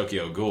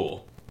Tokyo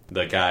Ghoul.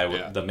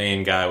 The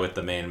main guy with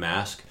the main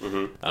mask.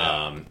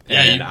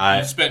 Mm-hmm.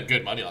 You spent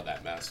good money on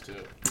that mask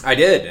too. I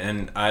did,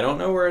 and I don't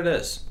know where it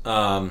is.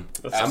 I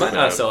might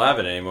not still have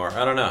it anymore.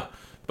 I don't know.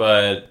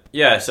 But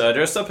yeah, so I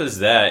dressed up as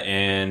that,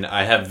 and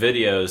I have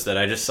videos that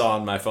I just saw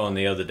on my phone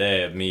the other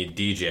day of me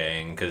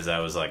DJing, because that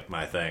was like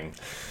my thing.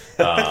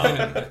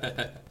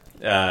 At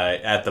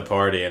the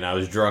party, and I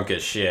was drunk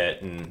as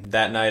shit, and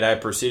that night I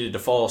proceeded to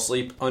fall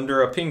asleep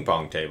under a ping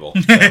pong table.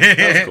 So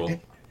that was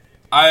cool.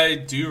 I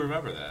do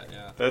remember that,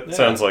 yeah. That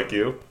sounds like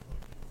you.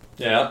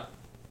 Yeah.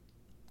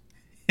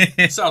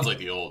 Sounds like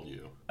the old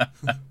you.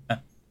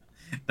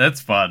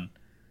 That's fun.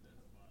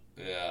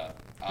 Yeah.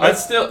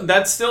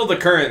 That's still the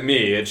current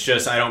me. It's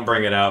just I don't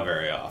bring it out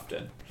very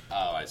often.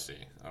 Oh, I see.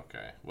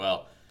 Okay.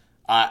 Well,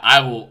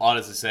 I will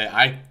honestly say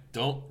I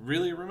don't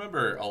really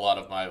remember a lot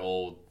of my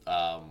old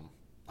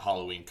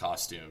Halloween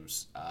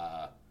costumes.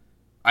 I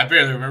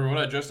barely remember what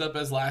I dressed up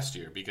as last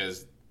year,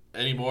 because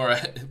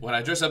when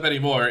I dress up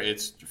anymore,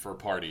 it's for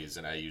parties,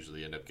 and I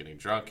usually end up getting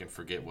drunk and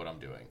forget what I'm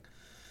doing.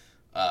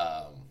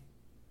 I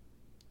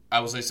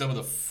will say some of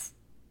the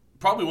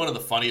probably one of the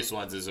funniest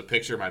ones is a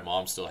picture my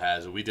mom still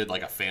has. We did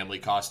like a family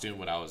costume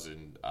when I was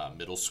in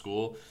middle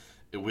school.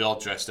 We all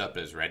dressed up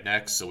as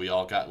rednecks, so we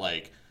all got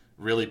like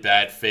really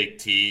bad fake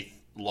teeth,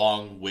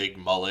 long wig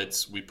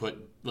mullets. We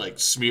put like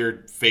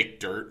smeared fake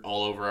dirt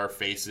all over our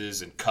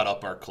faces and cut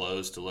up our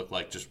clothes to look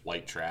like just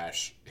white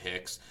trash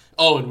hicks.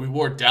 Oh, and we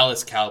wore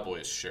Dallas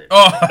Cowboys shirts.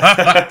 Oh.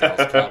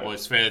 Dallas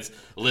Cowboys fans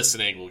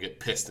listening will get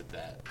pissed at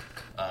that.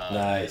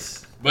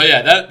 Nice. But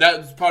yeah,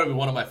 that's probably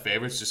one of my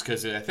favorites, just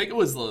because I think it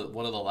was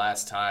one of the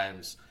last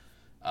times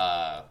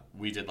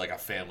we did like a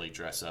family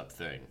dress up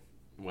thing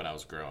when I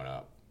was growing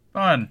up.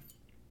 Fun.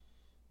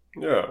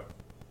 Yeah.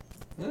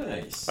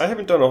 Nice. I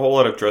haven't done a whole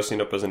lot of dressing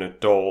up as an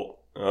adult.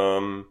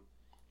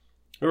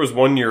 There was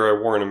one year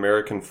I wore an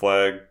American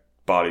flag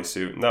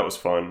bodysuit, and that was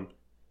fun.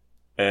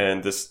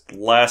 And this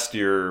last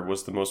year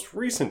was the most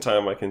recent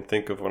time I can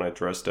think of when I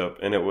dressed up,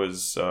 and it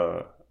was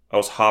I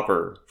was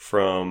Hopper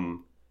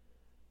from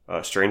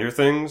Stranger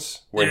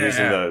Things, where he's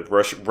in the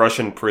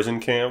Russian prison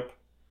camp.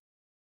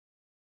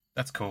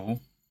 That's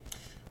cool.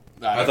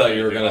 I thought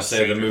you were going to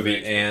say the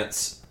movie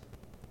Ants.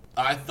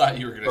 I thought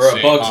you were going to say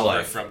A Bug's Hopper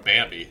Life from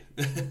Bambi.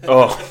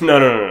 Oh,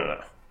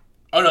 no.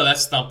 Oh, no,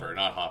 that's Thumper,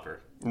 not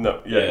Hopper.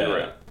 No, you're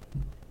right.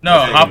 No,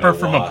 Hopper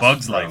from A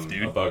Bug's Life,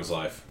 dude. A Bug's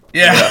Life.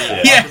 Yeah.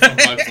 Hopper from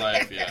Bug's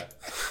Life,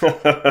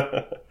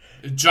 yeah.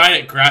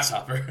 Giant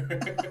grasshopper.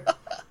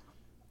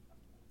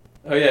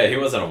 Oh yeah, he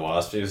wasn't a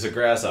wasp. He was a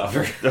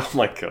grasshopper. Oh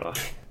my god.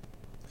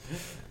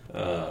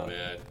 Oh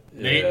man,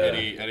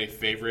 Nate, any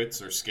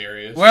favorites or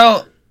scariest?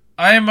 Well,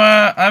 I'm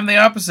the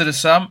opposite of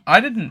some. I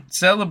didn't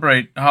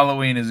celebrate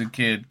Halloween as a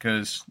kid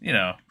because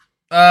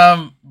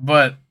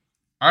but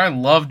I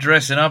love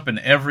dressing up in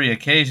every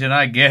occasion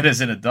I get as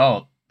an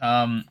adult.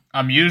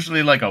 I'm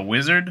usually like a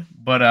wizard,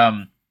 but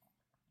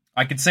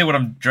I could say what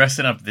I'm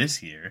dressing up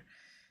this year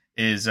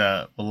is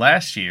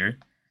last year,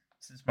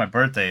 since my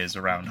birthday is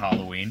around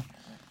Halloween,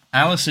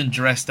 Allison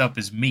dressed up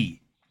as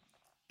me.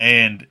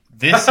 And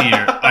this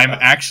year, I'm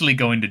actually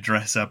going to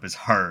dress up as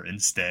her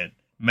instead.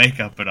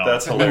 Makeup and all.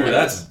 That's hilarious. Ooh,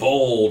 that's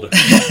bold.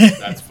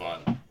 That's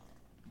fun.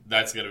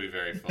 That's going to be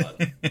very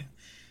fun.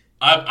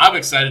 I'm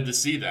excited to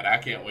see that. I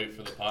can't wait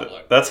for the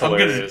potluck. That's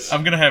hilarious.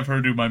 I'm gonna have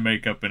her do my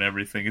makeup and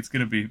everything. It's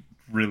going to be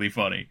really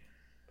funny.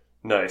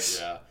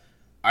 Nice. Yeah.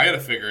 I got to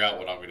figure out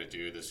what I'm going to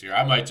do this year.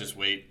 I might just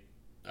wait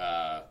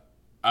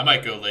I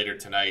might go later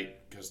tonight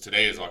because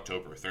today is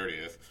October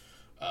 30th.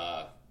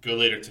 Go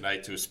later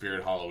tonight to a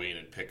Spirit Halloween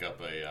and pick up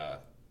a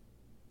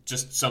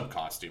just some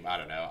costume. I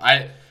don't know.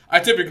 I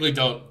typically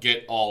don't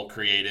get all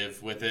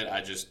creative with it.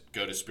 I just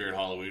go to Spirit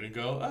Halloween and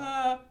go,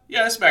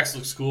 yeah, this mask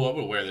looks cool. I'm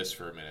gonna wear this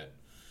for a minute,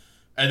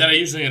 and then I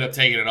usually end up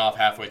taking it off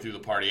halfway through the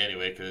party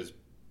anyway because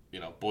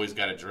boys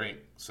got to drink.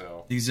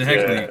 So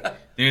Exactly. Yeah.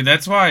 Dude,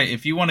 that's why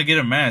if you want to get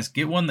a mask,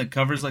 get one that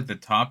covers like the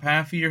top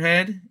half of your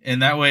head,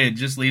 and that way it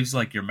just leaves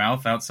like your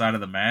mouth outside of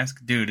the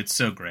mask. Dude, it's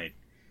so great.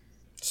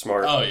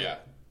 Smart. Oh yeah,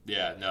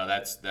 yeah. No,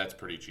 that's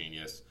pretty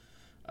genius.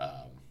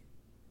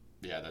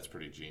 Yeah, that's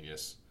pretty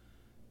genius.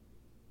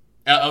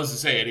 I was to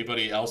say,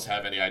 anybody else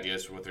have any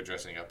ideas for what they're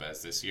dressing up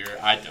as this year?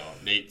 I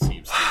don't. Nate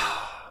seems to.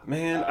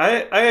 Man,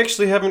 I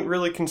actually haven't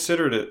really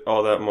considered it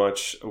all that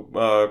much.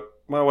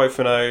 My wife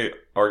and I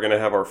are going to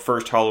have our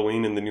first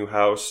Halloween in the new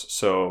house,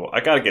 so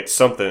I got to get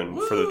something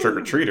for the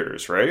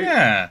trick-or-treaters, right?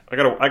 Yeah.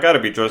 I got to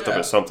be dressed up Yeah.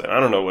 as something. I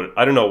don't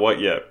know what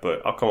yet,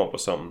 but I'll come up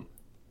with something.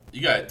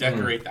 You gotta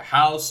decorate the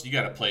house. You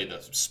gotta play the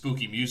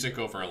spooky music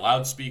over a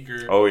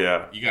loudspeaker. Oh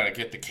yeah. You gotta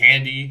get the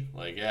candy.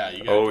 Like, yeah.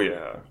 You gotta, Oh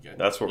yeah.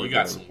 That's what we're You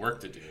got doing. some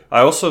work to do.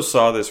 I also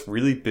saw this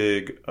really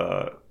big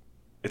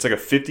it's like a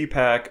 50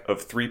 pack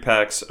of 3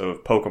 packs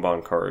of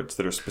Pokemon cards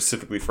that are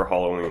specifically for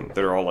Halloween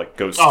that are all like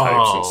ghost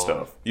types and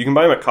stuff. You can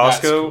buy them at That's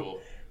Costco.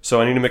 cool. So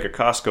I need to make a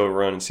Costco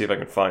run and see if I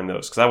can find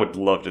those because I would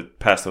love to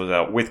pass those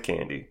out with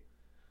candy.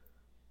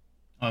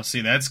 Oh, see,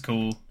 that's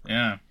cool.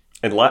 Yeah.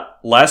 And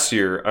last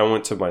year, I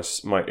went to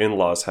my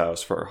in-laws'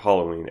 house for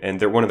Halloween,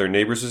 and one of their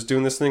neighbors was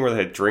doing this thing where they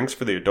had drinks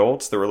for the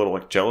adults. There were little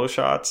like Jello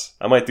shots.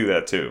 I might do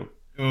that too.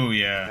 Oh,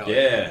 yeah.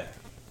 Yeah.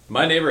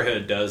 My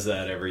neighborhood does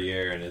that every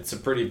year, and it's a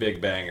pretty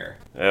big banger.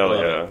 Hell Love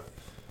yeah! it.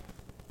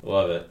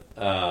 Love it.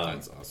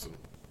 That's awesome.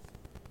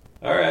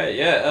 All right,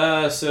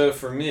 yeah. So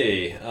for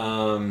me,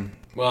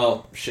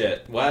 well,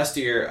 shit. Last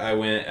year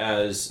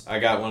I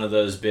got one of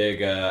those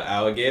big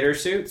alligator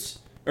suits,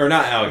 or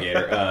not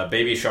alligator,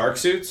 baby shark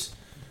suits.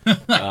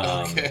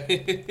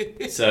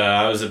 Okay. So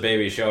I was a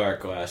baby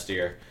shark last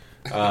year.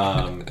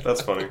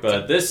 That's funny.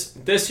 But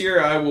this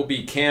year I will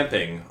be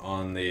camping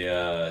on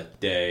the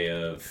day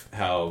of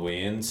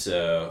Halloween,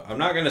 so I'm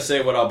not gonna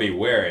say what I'll be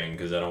wearing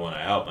because I don't want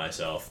to out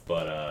myself.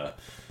 But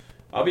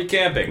I'll be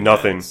camping.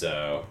 Nothing. Then,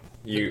 so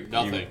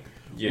Nothing.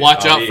 you-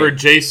 Watch I'll out be- for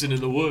Jason in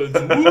the woods.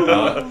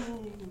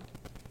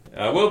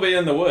 I will be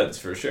in the woods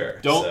for sure.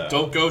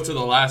 Don't go to the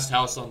last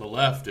house on the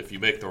left if you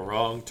make the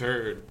wrong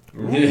turn.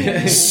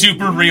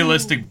 Super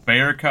realistic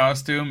bear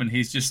costume, and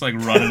he's just like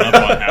running up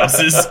on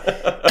houses.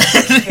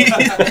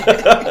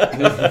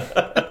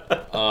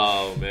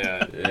 Oh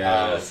man.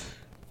 Yeah.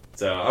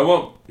 So I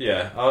won't.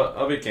 Yeah,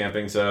 I'll be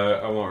camping, so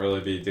I won't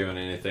really be doing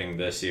anything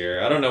this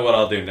year. I don't know what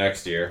I'll do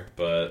next year,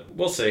 but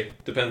we'll see.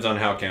 Depends on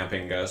how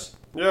camping goes.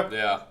 Yeah.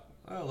 Yeah.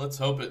 Well, let's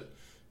hope it.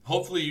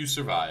 Hopefully you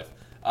survive.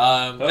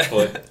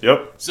 Hopefully.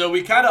 Yep. So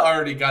we kind of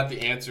already got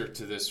the answer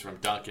to this from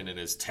Duncan in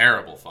his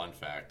terrible fun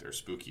fact or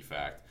spooky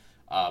fact.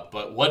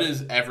 But what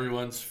is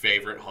everyone's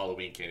favorite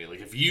Halloween candy?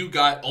 Like, if you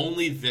got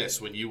only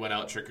this when you went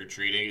out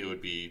trick-or-treating, it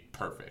would be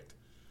perfect.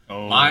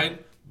 Oh. Mine,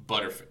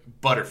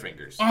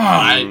 Butterfingers.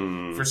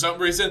 For some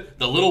reason,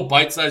 the little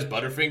bite-sized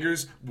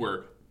Butterfingers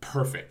were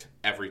perfect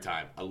every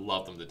time. I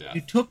love them to death.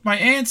 You took my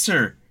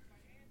answer.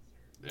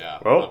 Yeah,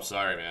 Well. I'm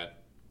sorry, man.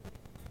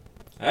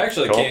 I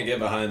actually Cool. can't get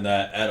behind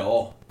that at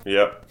all.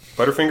 Yep.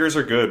 Butterfingers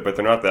are good, but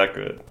they're not that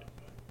good.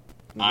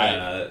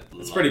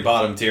 It's pretty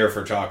bottom tier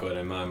for chocolate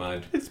in my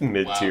mind. It's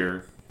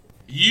mid-tier.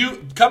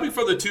 You, coming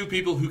from the two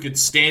people who could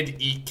stand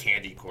to eat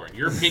candy corn,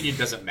 your opinion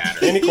doesn't matter.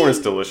 Candy corn is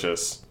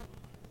delicious.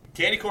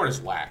 Candy corn is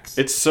wax.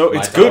 It's My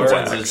good tolerance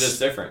wax. is just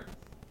different.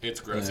 It's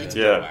gross. It's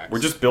Yeah, wax. we're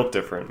just built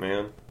different,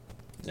 man.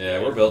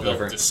 Yeah, we're built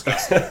different.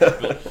 Disgusting. You're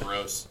built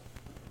gross.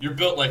 You're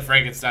built like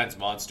Frankenstein's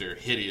monster.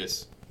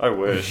 Hideous. I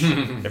wish.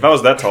 If I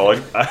was that tall,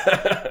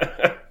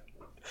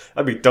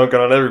 I'd be dunking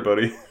on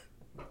everybody.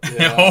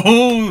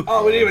 Oh,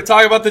 Oh, we didn't even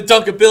talk about the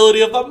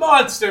dunkability of the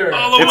monster.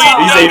 Halloween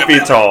He's 8 feet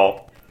dunk.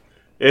 tall.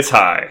 It's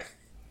high.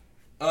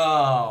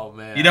 Oh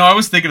man. You know, I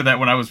was thinking of that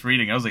when I was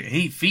reading. I was like,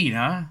 8 feet,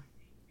 huh?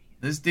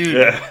 This dude,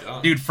 Yeah.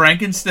 dude,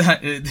 Frankenstein,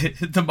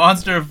 the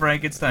monster of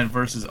Frankenstein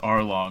versus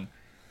Arlong.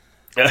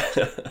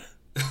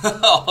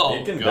 Oh,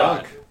 You can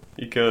God. dunk.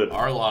 You could.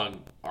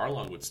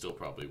 Arlong would still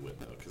probably win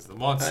though, because the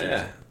monster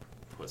Yeah. is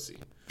a pussy.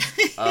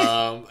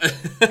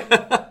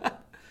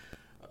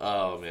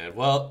 Oh man.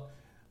 Well,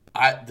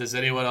 does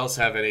anyone else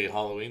have any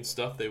Halloween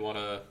stuff they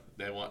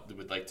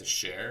would like to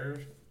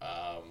share?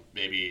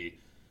 Maybe.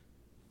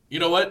 You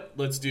know what?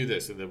 Let's do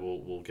this, and then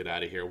we'll get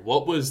out of here.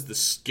 What was the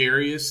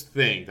scariest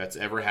thing that's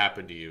ever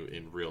happened to you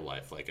in real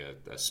life, like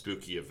a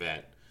spooky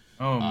event?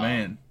 Oh,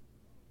 man.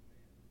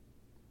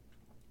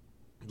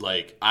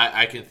 Like,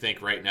 I can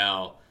think right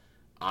now,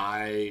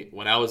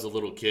 when I was a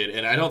little kid,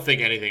 and I don't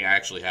think anything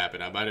actually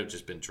happened. I might have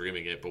just been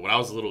dreaming it, but when I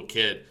was a little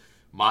kid,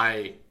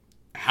 my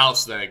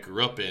house that I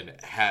grew up in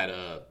had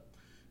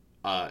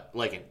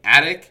like an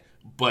attic,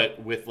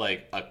 but with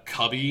like a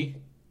cubby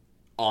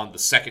on the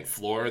second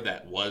floor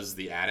that was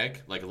the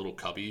attic, like a little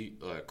cubby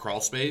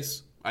crawl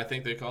space, I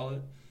think they call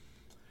it.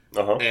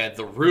 and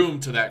the room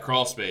to that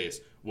crawl space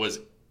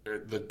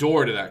the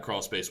door to that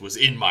crawl space was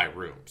in my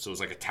room. So it was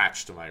like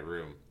attached to my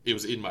room. It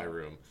was in my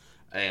room.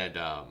 And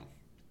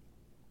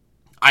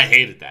I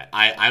hated that.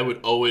 I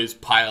would always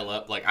pile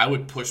up. Like, I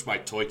would push my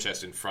toy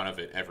chest in front of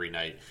it every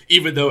night.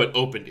 Even though it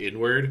opened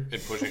inward,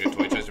 and pushing a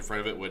toy chest in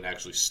front of it wouldn't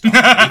actually stop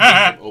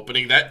me from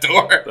opening that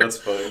door. That's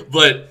funny.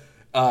 But,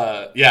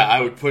 I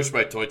would push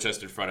my toy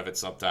chest in front of it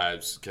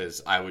sometimes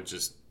because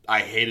I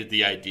hated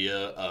the idea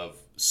of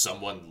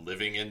someone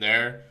living in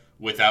there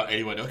without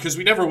anyone knowing, because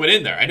we never went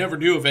in there. I never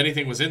knew if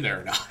anything was in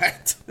there or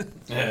not.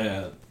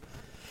 Yeah.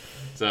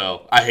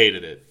 So I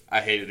hated it.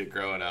 I hated it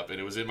growing up, and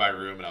it was in my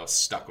room, and I was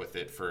stuck with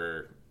it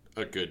for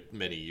a good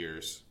many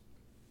years.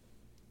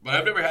 But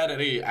I've never had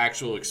any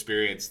actual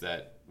experience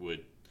that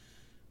would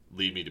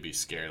lead me to be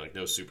scared, like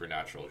no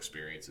supernatural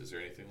experiences or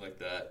anything like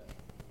that.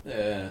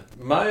 Yeah,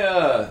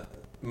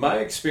 my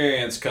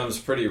experience comes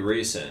pretty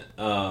recent,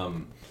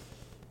 and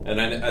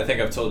I think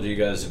I've told you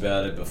guys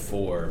about it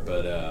before,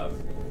 but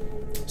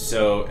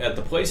so at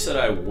the place that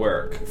I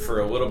work,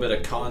 for a little bit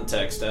of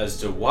context as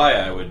to why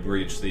I would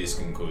reach these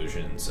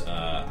conclusions,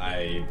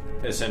 I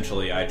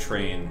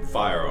train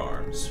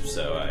firearms,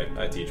 so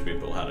I teach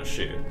people how to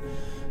shoot.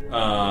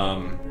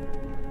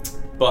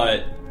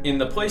 But in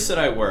the place that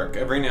I work,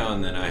 every now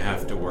and then I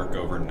have to work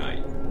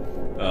overnight.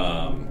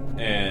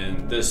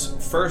 And this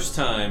first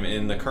time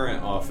in the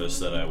current office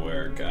that I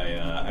work,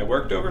 I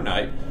worked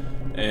overnight,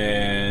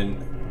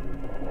 and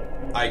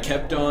I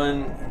kept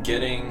on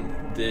getting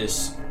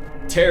this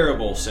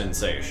terrible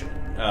sensation.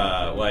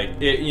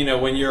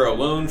 When you're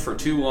alone for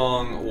too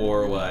long,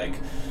 or like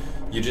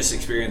you just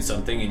experience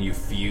something and you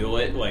feel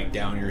it like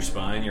down your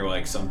spine, you're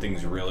like,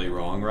 something's really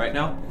wrong right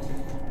now.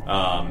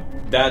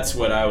 That's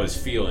what I was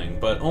feeling,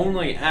 but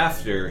only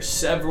after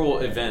several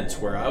events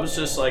where I was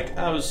just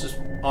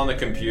on the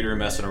computer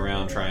messing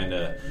around trying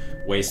to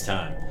waste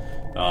time.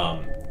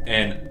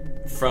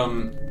 And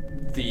from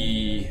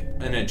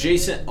an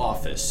adjacent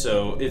office,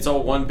 so it's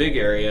all one big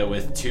area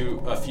with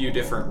a few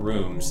different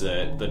rooms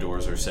that the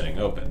doors are sitting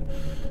open.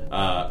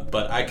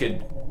 But I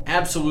could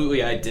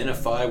absolutely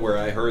identify where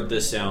I heard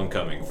this sound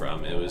coming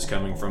from. It was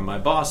coming from my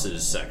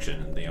boss's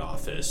section in the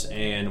office,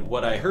 and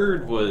what I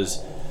heard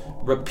was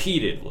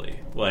repeatedly,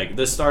 like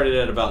this started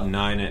at about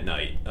 9 at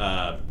night,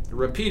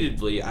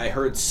 repeatedly I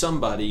heard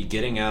somebody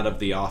getting out of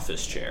the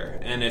office chair.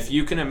 And if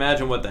you can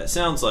imagine what that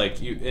sounds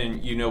like,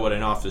 you know what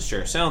an office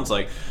chair sounds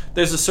like,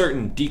 there's a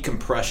certain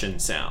decompression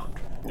sound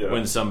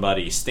when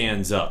somebody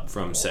stands up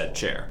from said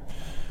chair.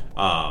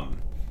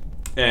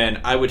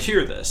 And I would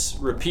hear this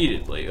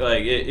repeatedly.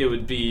 Like, it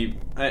would be,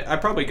 I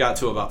probably got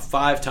to about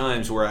 5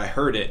 times where I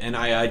heard it, and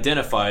I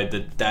identified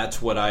that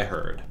that's what I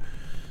heard.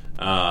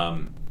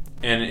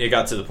 And it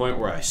got to the point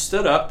where I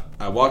stood up,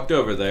 I walked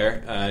over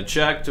there, I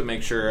checked to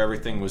make sure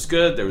everything was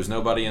good, there was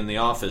nobody in the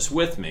office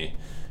with me.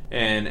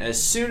 And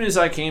as soon as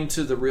I came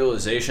to the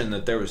realization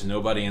that there was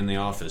nobody in the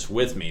office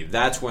with me,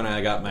 that's when I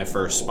got my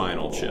first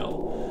spinal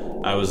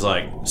chill. I was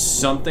like,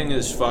 something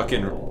is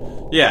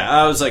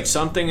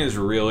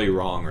really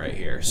wrong right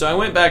here. So I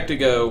went back to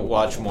go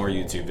watch more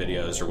YouTube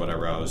videos or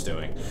whatever I was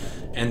doing.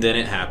 And then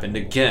it happened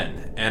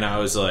again. And I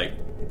was like,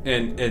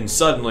 and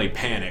suddenly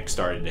panic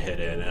started to hit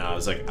in, and I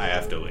was like, I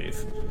have to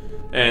leave.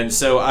 And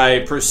so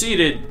I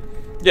proceeded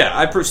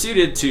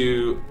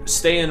to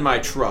stay in my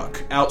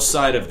truck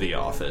outside of the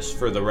office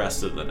for the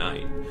rest of the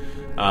night.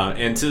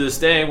 And to this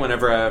day,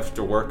 whenever I have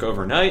to work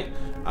overnight,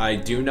 I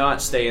do not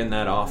stay in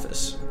that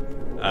office.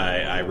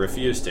 I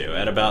refuse to.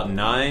 At about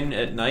 9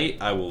 at night,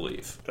 I will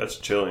leave. That's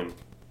chilling.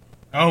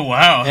 Oh,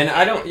 wow. And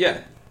I don't,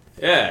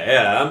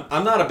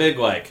 I'm not a big,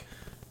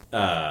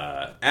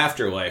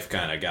 afterlife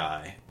kind of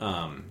guy.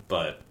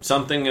 But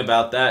something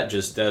about that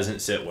just doesn't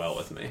sit well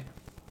with me.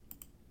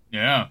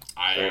 Yeah.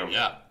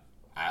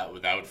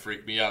 That would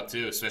freak me out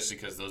too, especially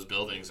because those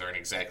buildings aren't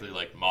exactly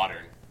like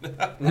modern.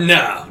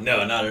 No,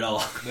 not at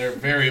all. They're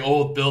very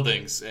old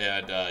buildings,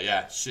 and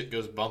shit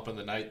goes bump in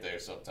the night there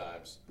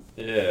sometimes.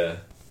 Yeah.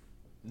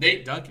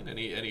 Nate, Duncan,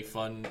 any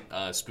fun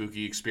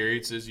spooky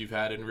experiences you've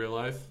had in real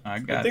life? I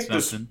got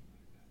something.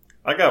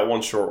 I got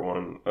one short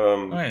one,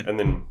 and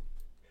then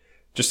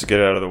just to get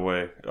out of the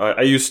way,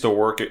 I used to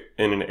work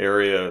in an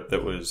area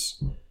that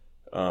was,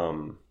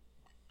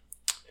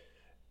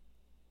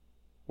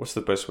 what's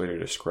the best way to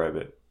describe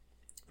it?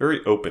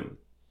 Very open.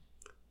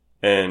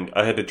 And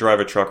I had to drive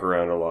a truck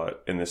around a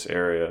lot in this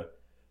area.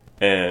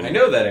 And I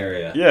know that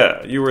area.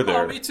 Yeah, you were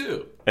there. Oh, me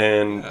too.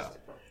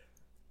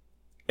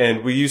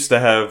 And we used to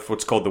have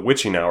what's called the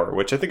witching hour,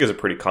 which I think is a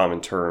pretty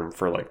common term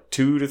for like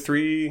 2 to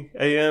 3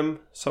 a.m.,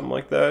 something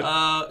like that.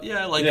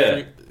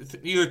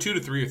 Either 2 to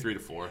 3 or 3 to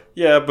 4.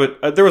 Yeah,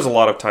 but there was a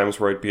lot of times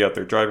where I'd be out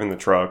there driving the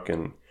truck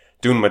and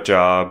doing my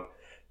job,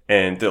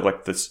 and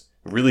this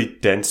really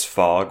dense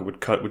fog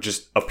would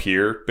just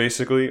appear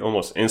basically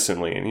almost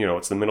instantly. And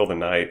it's the middle of the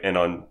night, and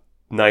on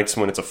nights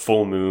when it's a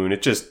full moon,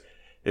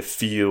 it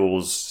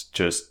feels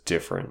just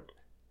different.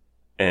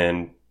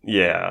 And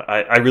yeah,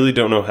 I really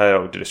don't know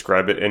how to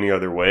describe it any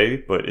other way,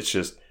 but it's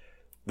just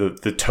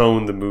the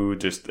tone, the mood,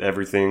 just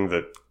everything,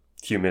 the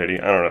humidity.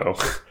 I don't know.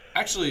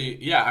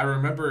 Actually, yeah, I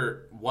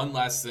remember one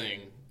last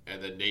thing,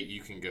 and then Nate,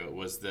 you can go.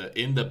 Was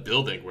in the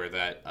building where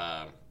that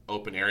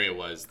open area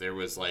was? There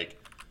was like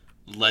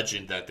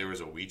legend that there was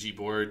a Ouija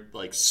board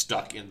like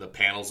stuck in the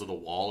panels of the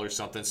wall or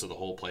something, so the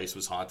whole place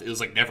was haunted. It was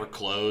like never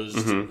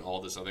closed, and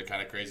all this other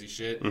kind of crazy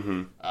shit.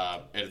 And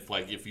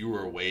if you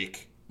were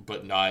awake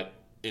but not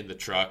in the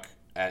truck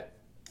at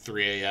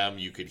 3 a.m.,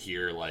 you could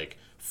hear like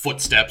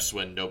footsteps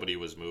when nobody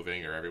was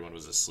moving or everyone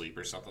was asleep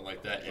or something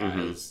like that. Yeah,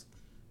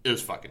 it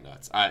was fucking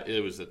nuts.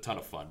 It was a ton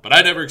of fun, but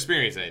I never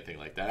experienced anything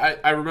like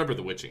that. I remember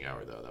the witching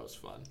hour though; that was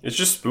fun. It's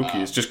just spooky.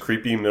 It's just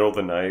creepy, middle of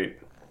the night.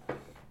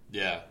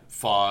 Yeah,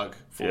 fog.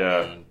 Full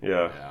moon.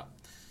 Yeah.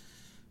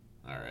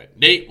 All right,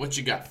 Nate, what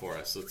you got for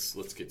us?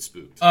 Let's get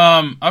spooked.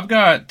 I've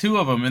got two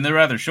of them, and they're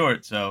rather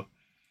short. So,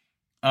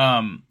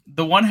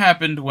 the one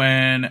happened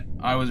when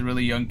I was a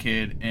really young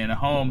kid in a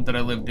home that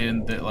I lived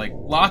in. That like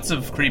lots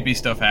of creepy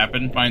stuff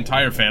happened. My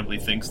entire family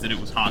thinks that it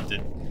was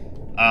haunted.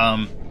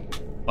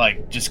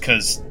 Like just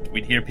because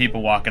we'd hear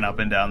people walking up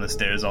and down the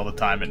stairs all the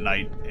time at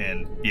night,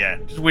 and yeah,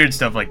 just weird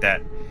stuff like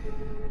that.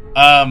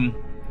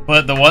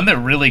 But the one that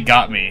really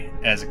got me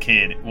as a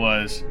kid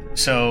was,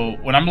 so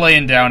when I'm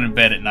laying down in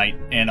bed at night,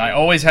 and I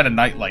always had a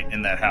nightlight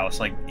in that house,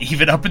 like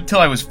even up until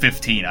I was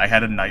 15, I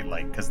had a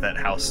nightlight because that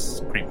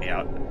house creeped me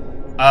out.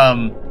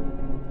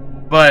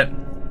 But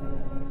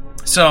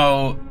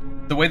so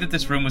the way that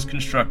this room was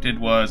constructed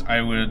was I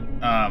would,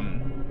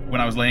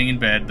 when I was laying in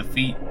bed,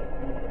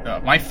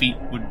 my feet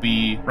would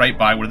be right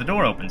by where the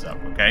door opens up,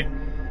 okay?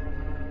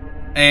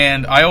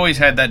 And I always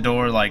had that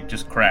door, like,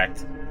 just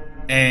cracked.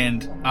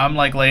 And I'm,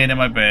 like, laying in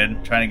my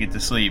bed, trying to get to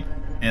sleep.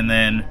 And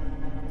then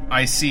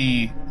I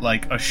see,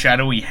 like, a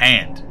shadowy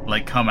hand,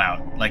 like, come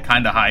out, like,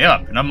 kind of high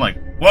up. And I'm like,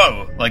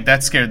 whoa! Like,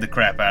 that scared the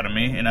crap out of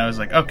me. And I was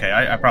like, okay,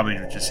 I probably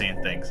was just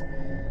seeing things.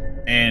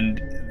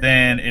 And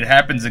then it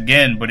happens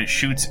again, but it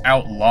shoots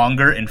out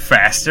longer and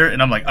faster.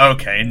 And I'm like,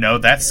 okay, no,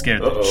 that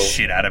scared the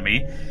shit out of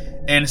me.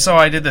 And so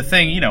I did the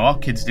thing, all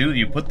kids do.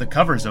 You put the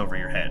covers over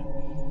your head.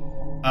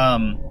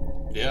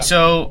 Yeah.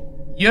 So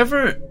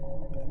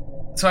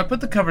I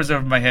put the covers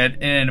over my head,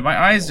 and my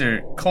eyes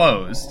are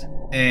closed,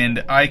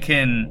 and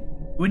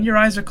when your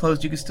eyes are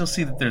closed, you can still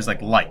see that there's,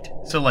 like, light.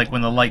 So, like,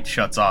 when the light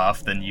shuts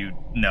off, then you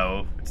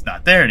know it's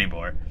not there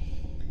anymore.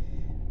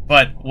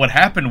 But what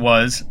happened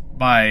was,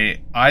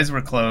 my eyes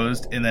were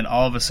closed, and then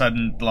all of a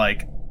sudden,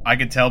 like, I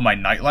could tell my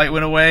nightlight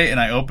went away, and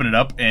I open it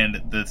up,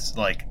 and this,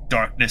 like,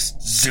 darkness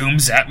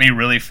zooms at me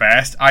really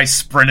fast. I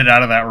sprinted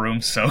out of that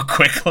room so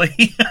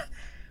quickly.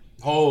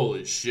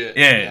 Holy shit.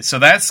 Yeah, so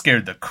that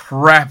scared the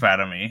crap out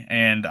of me,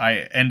 and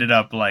I ended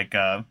up, like,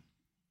 I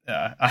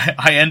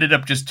ended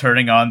up just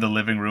turning on the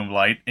living room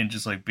light and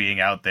just, like,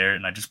 being out there,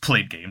 and I just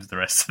played games the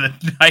rest of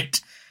the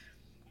night.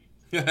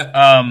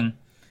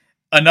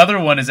 Another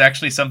one is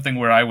actually something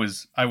where I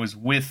was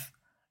with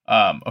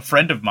a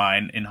friend of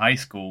mine in high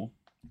school,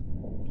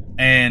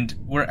 and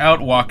we're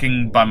out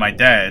walking by my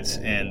dad's,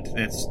 and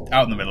it's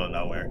out in the middle of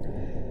nowhere.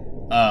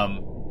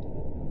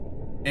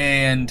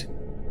 And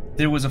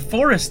there was a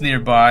forest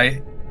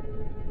nearby,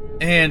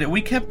 and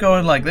we kept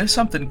going like, there's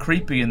something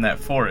creepy in that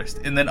forest.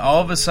 And then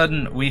all of a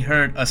sudden, we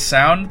heard a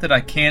sound that I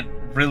can't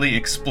really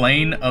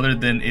explain other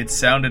than it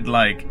sounded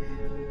like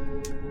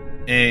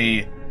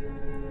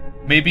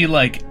maybe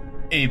like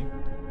a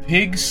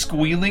pig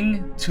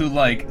squealing to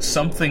like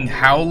something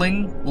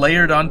howling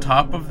layered on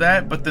top of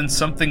that, but then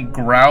something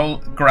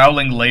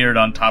growling layered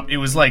on top. It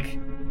was like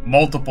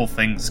multiple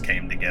things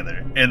came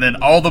together, and then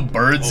all the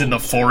birds in the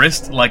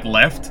forest like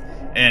left,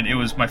 and it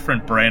was my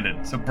friend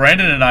Brandon. So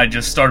Brandon and I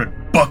just started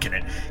bucking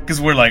it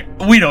because we're like,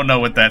 we don't know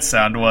what that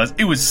sound was.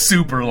 It was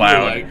super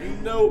loud. Like,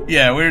 nope.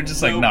 Yeah, we were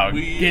just like, no,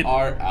 we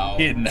are out.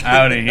 Getting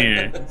out of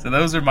here. So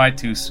those are my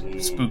two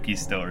spooky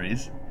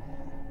stories.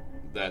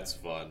 That's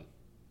fun.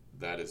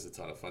 That is a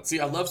ton of fun. See,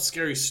 I love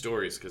scary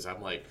stories because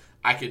I'm like,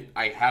 I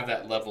have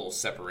that level of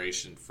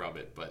separation from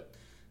it, but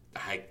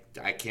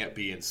I can't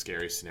be in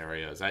scary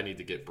scenarios. I need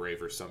to get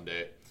braver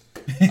someday.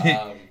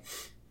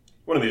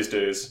 One of these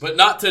days. But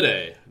not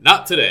today.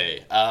 Not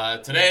today.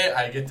 Today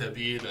I get to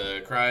be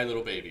the cry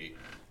little baby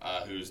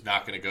who's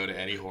not going to go to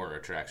any horror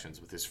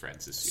attractions with his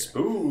friends this year.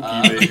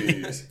 Spooky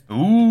babies.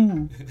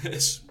 Ooh.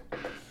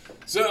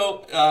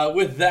 So,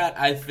 with that,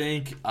 I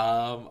think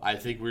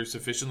we're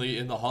sufficiently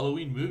in the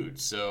Halloween mood.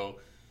 So,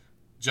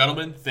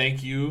 gentlemen,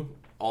 thank you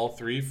all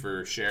three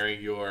for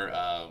sharing your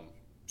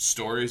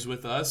stories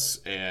with us,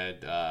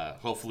 and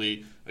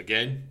hopefully,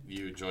 again,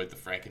 you enjoyed the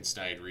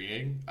Frankenstein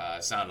reading.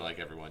 Sounded like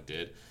everyone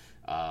did.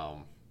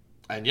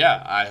 And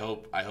yeah, I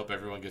hope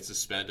everyone gets to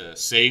spend a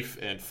safe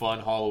and fun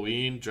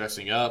Halloween,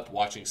 dressing up,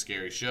 watching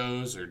scary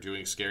shows, or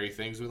doing scary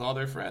things with all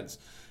their friends.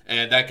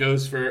 And that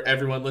goes for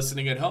everyone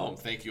listening at home.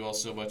 Thank you all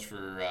so much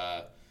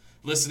for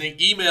listening.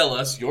 Email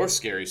us your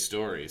scary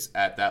stories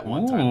at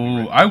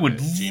thatonetime. I would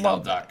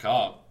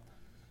gmail.com.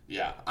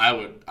 Yeah, I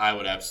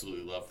would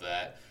absolutely love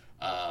that.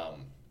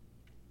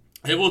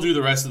 And we'll do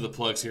the rest of the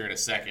plugs here in a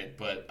second.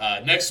 But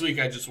next week,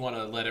 I just want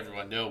to let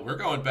everyone know we're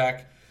going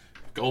back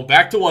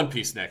to One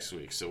Piece next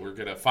week. So we're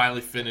going to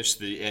finally finish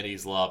the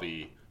Enies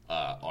Lobby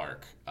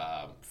arc.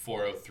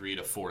 403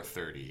 to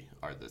 430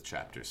 are the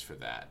chapters for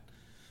that.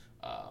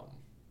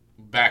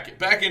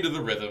 Back into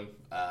the rhythm.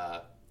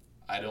 I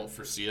don't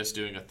foresee us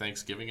doing a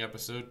Thanksgiving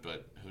episode,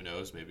 but who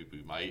knows? Maybe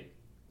we might.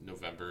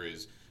 November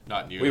is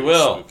not nearly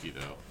spooky,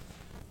 though.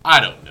 I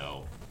don't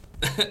know.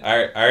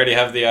 I already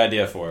have the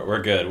idea for it.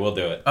 We're good. We'll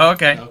do it. Oh,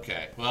 okay.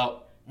 Okay.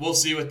 Well, we'll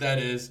see what that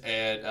is.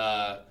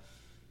 And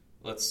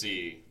let's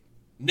see.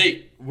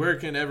 Nate, where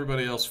can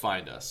everybody else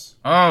find us?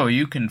 Oh,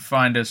 you can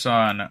find us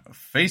on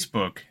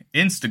Facebook,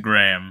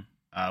 Instagram.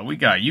 We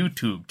got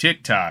YouTube,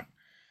 TikTok,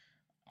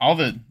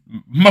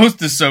 most of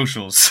the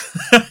socials.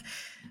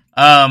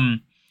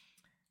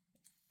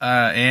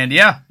 And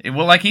yeah,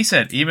 well, like he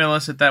said, email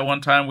us at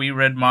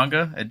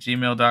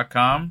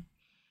thatonetimewereadmanga@gmail.com.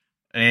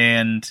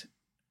 And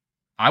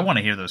I want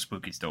to hear those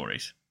spooky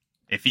stories.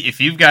 If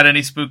you've got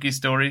any spooky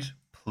stories,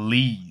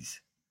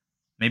 please.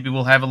 Maybe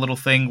we'll have a little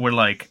thing where,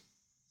 like,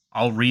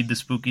 I'll read the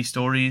spooky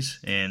stories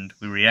and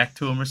we react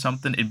to them or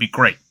something. It'd be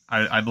great.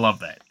 I'd love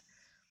that.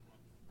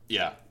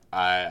 Yeah,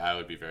 I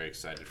would be very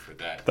excited for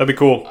that. That'd be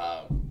cool.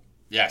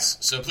 Yes,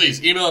 so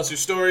please email us your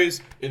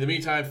stories. In the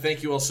meantime,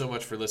 thank you all so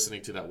much for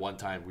listening to That One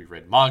Time We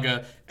Read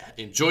Manga.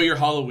 Enjoy your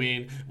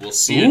Halloween. We'll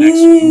see you next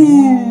week.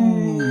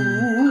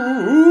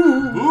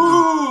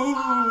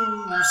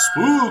 Ooh,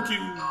 spooky.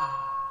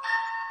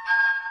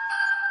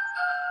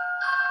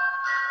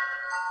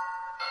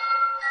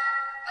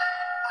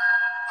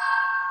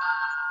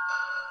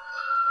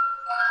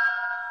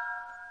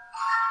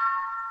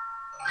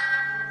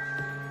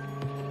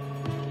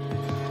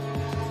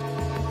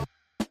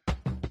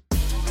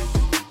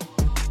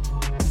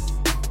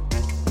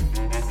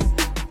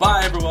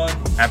 Bye, everyone.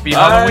 Happy Bye,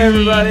 Halloween.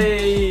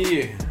 everybody.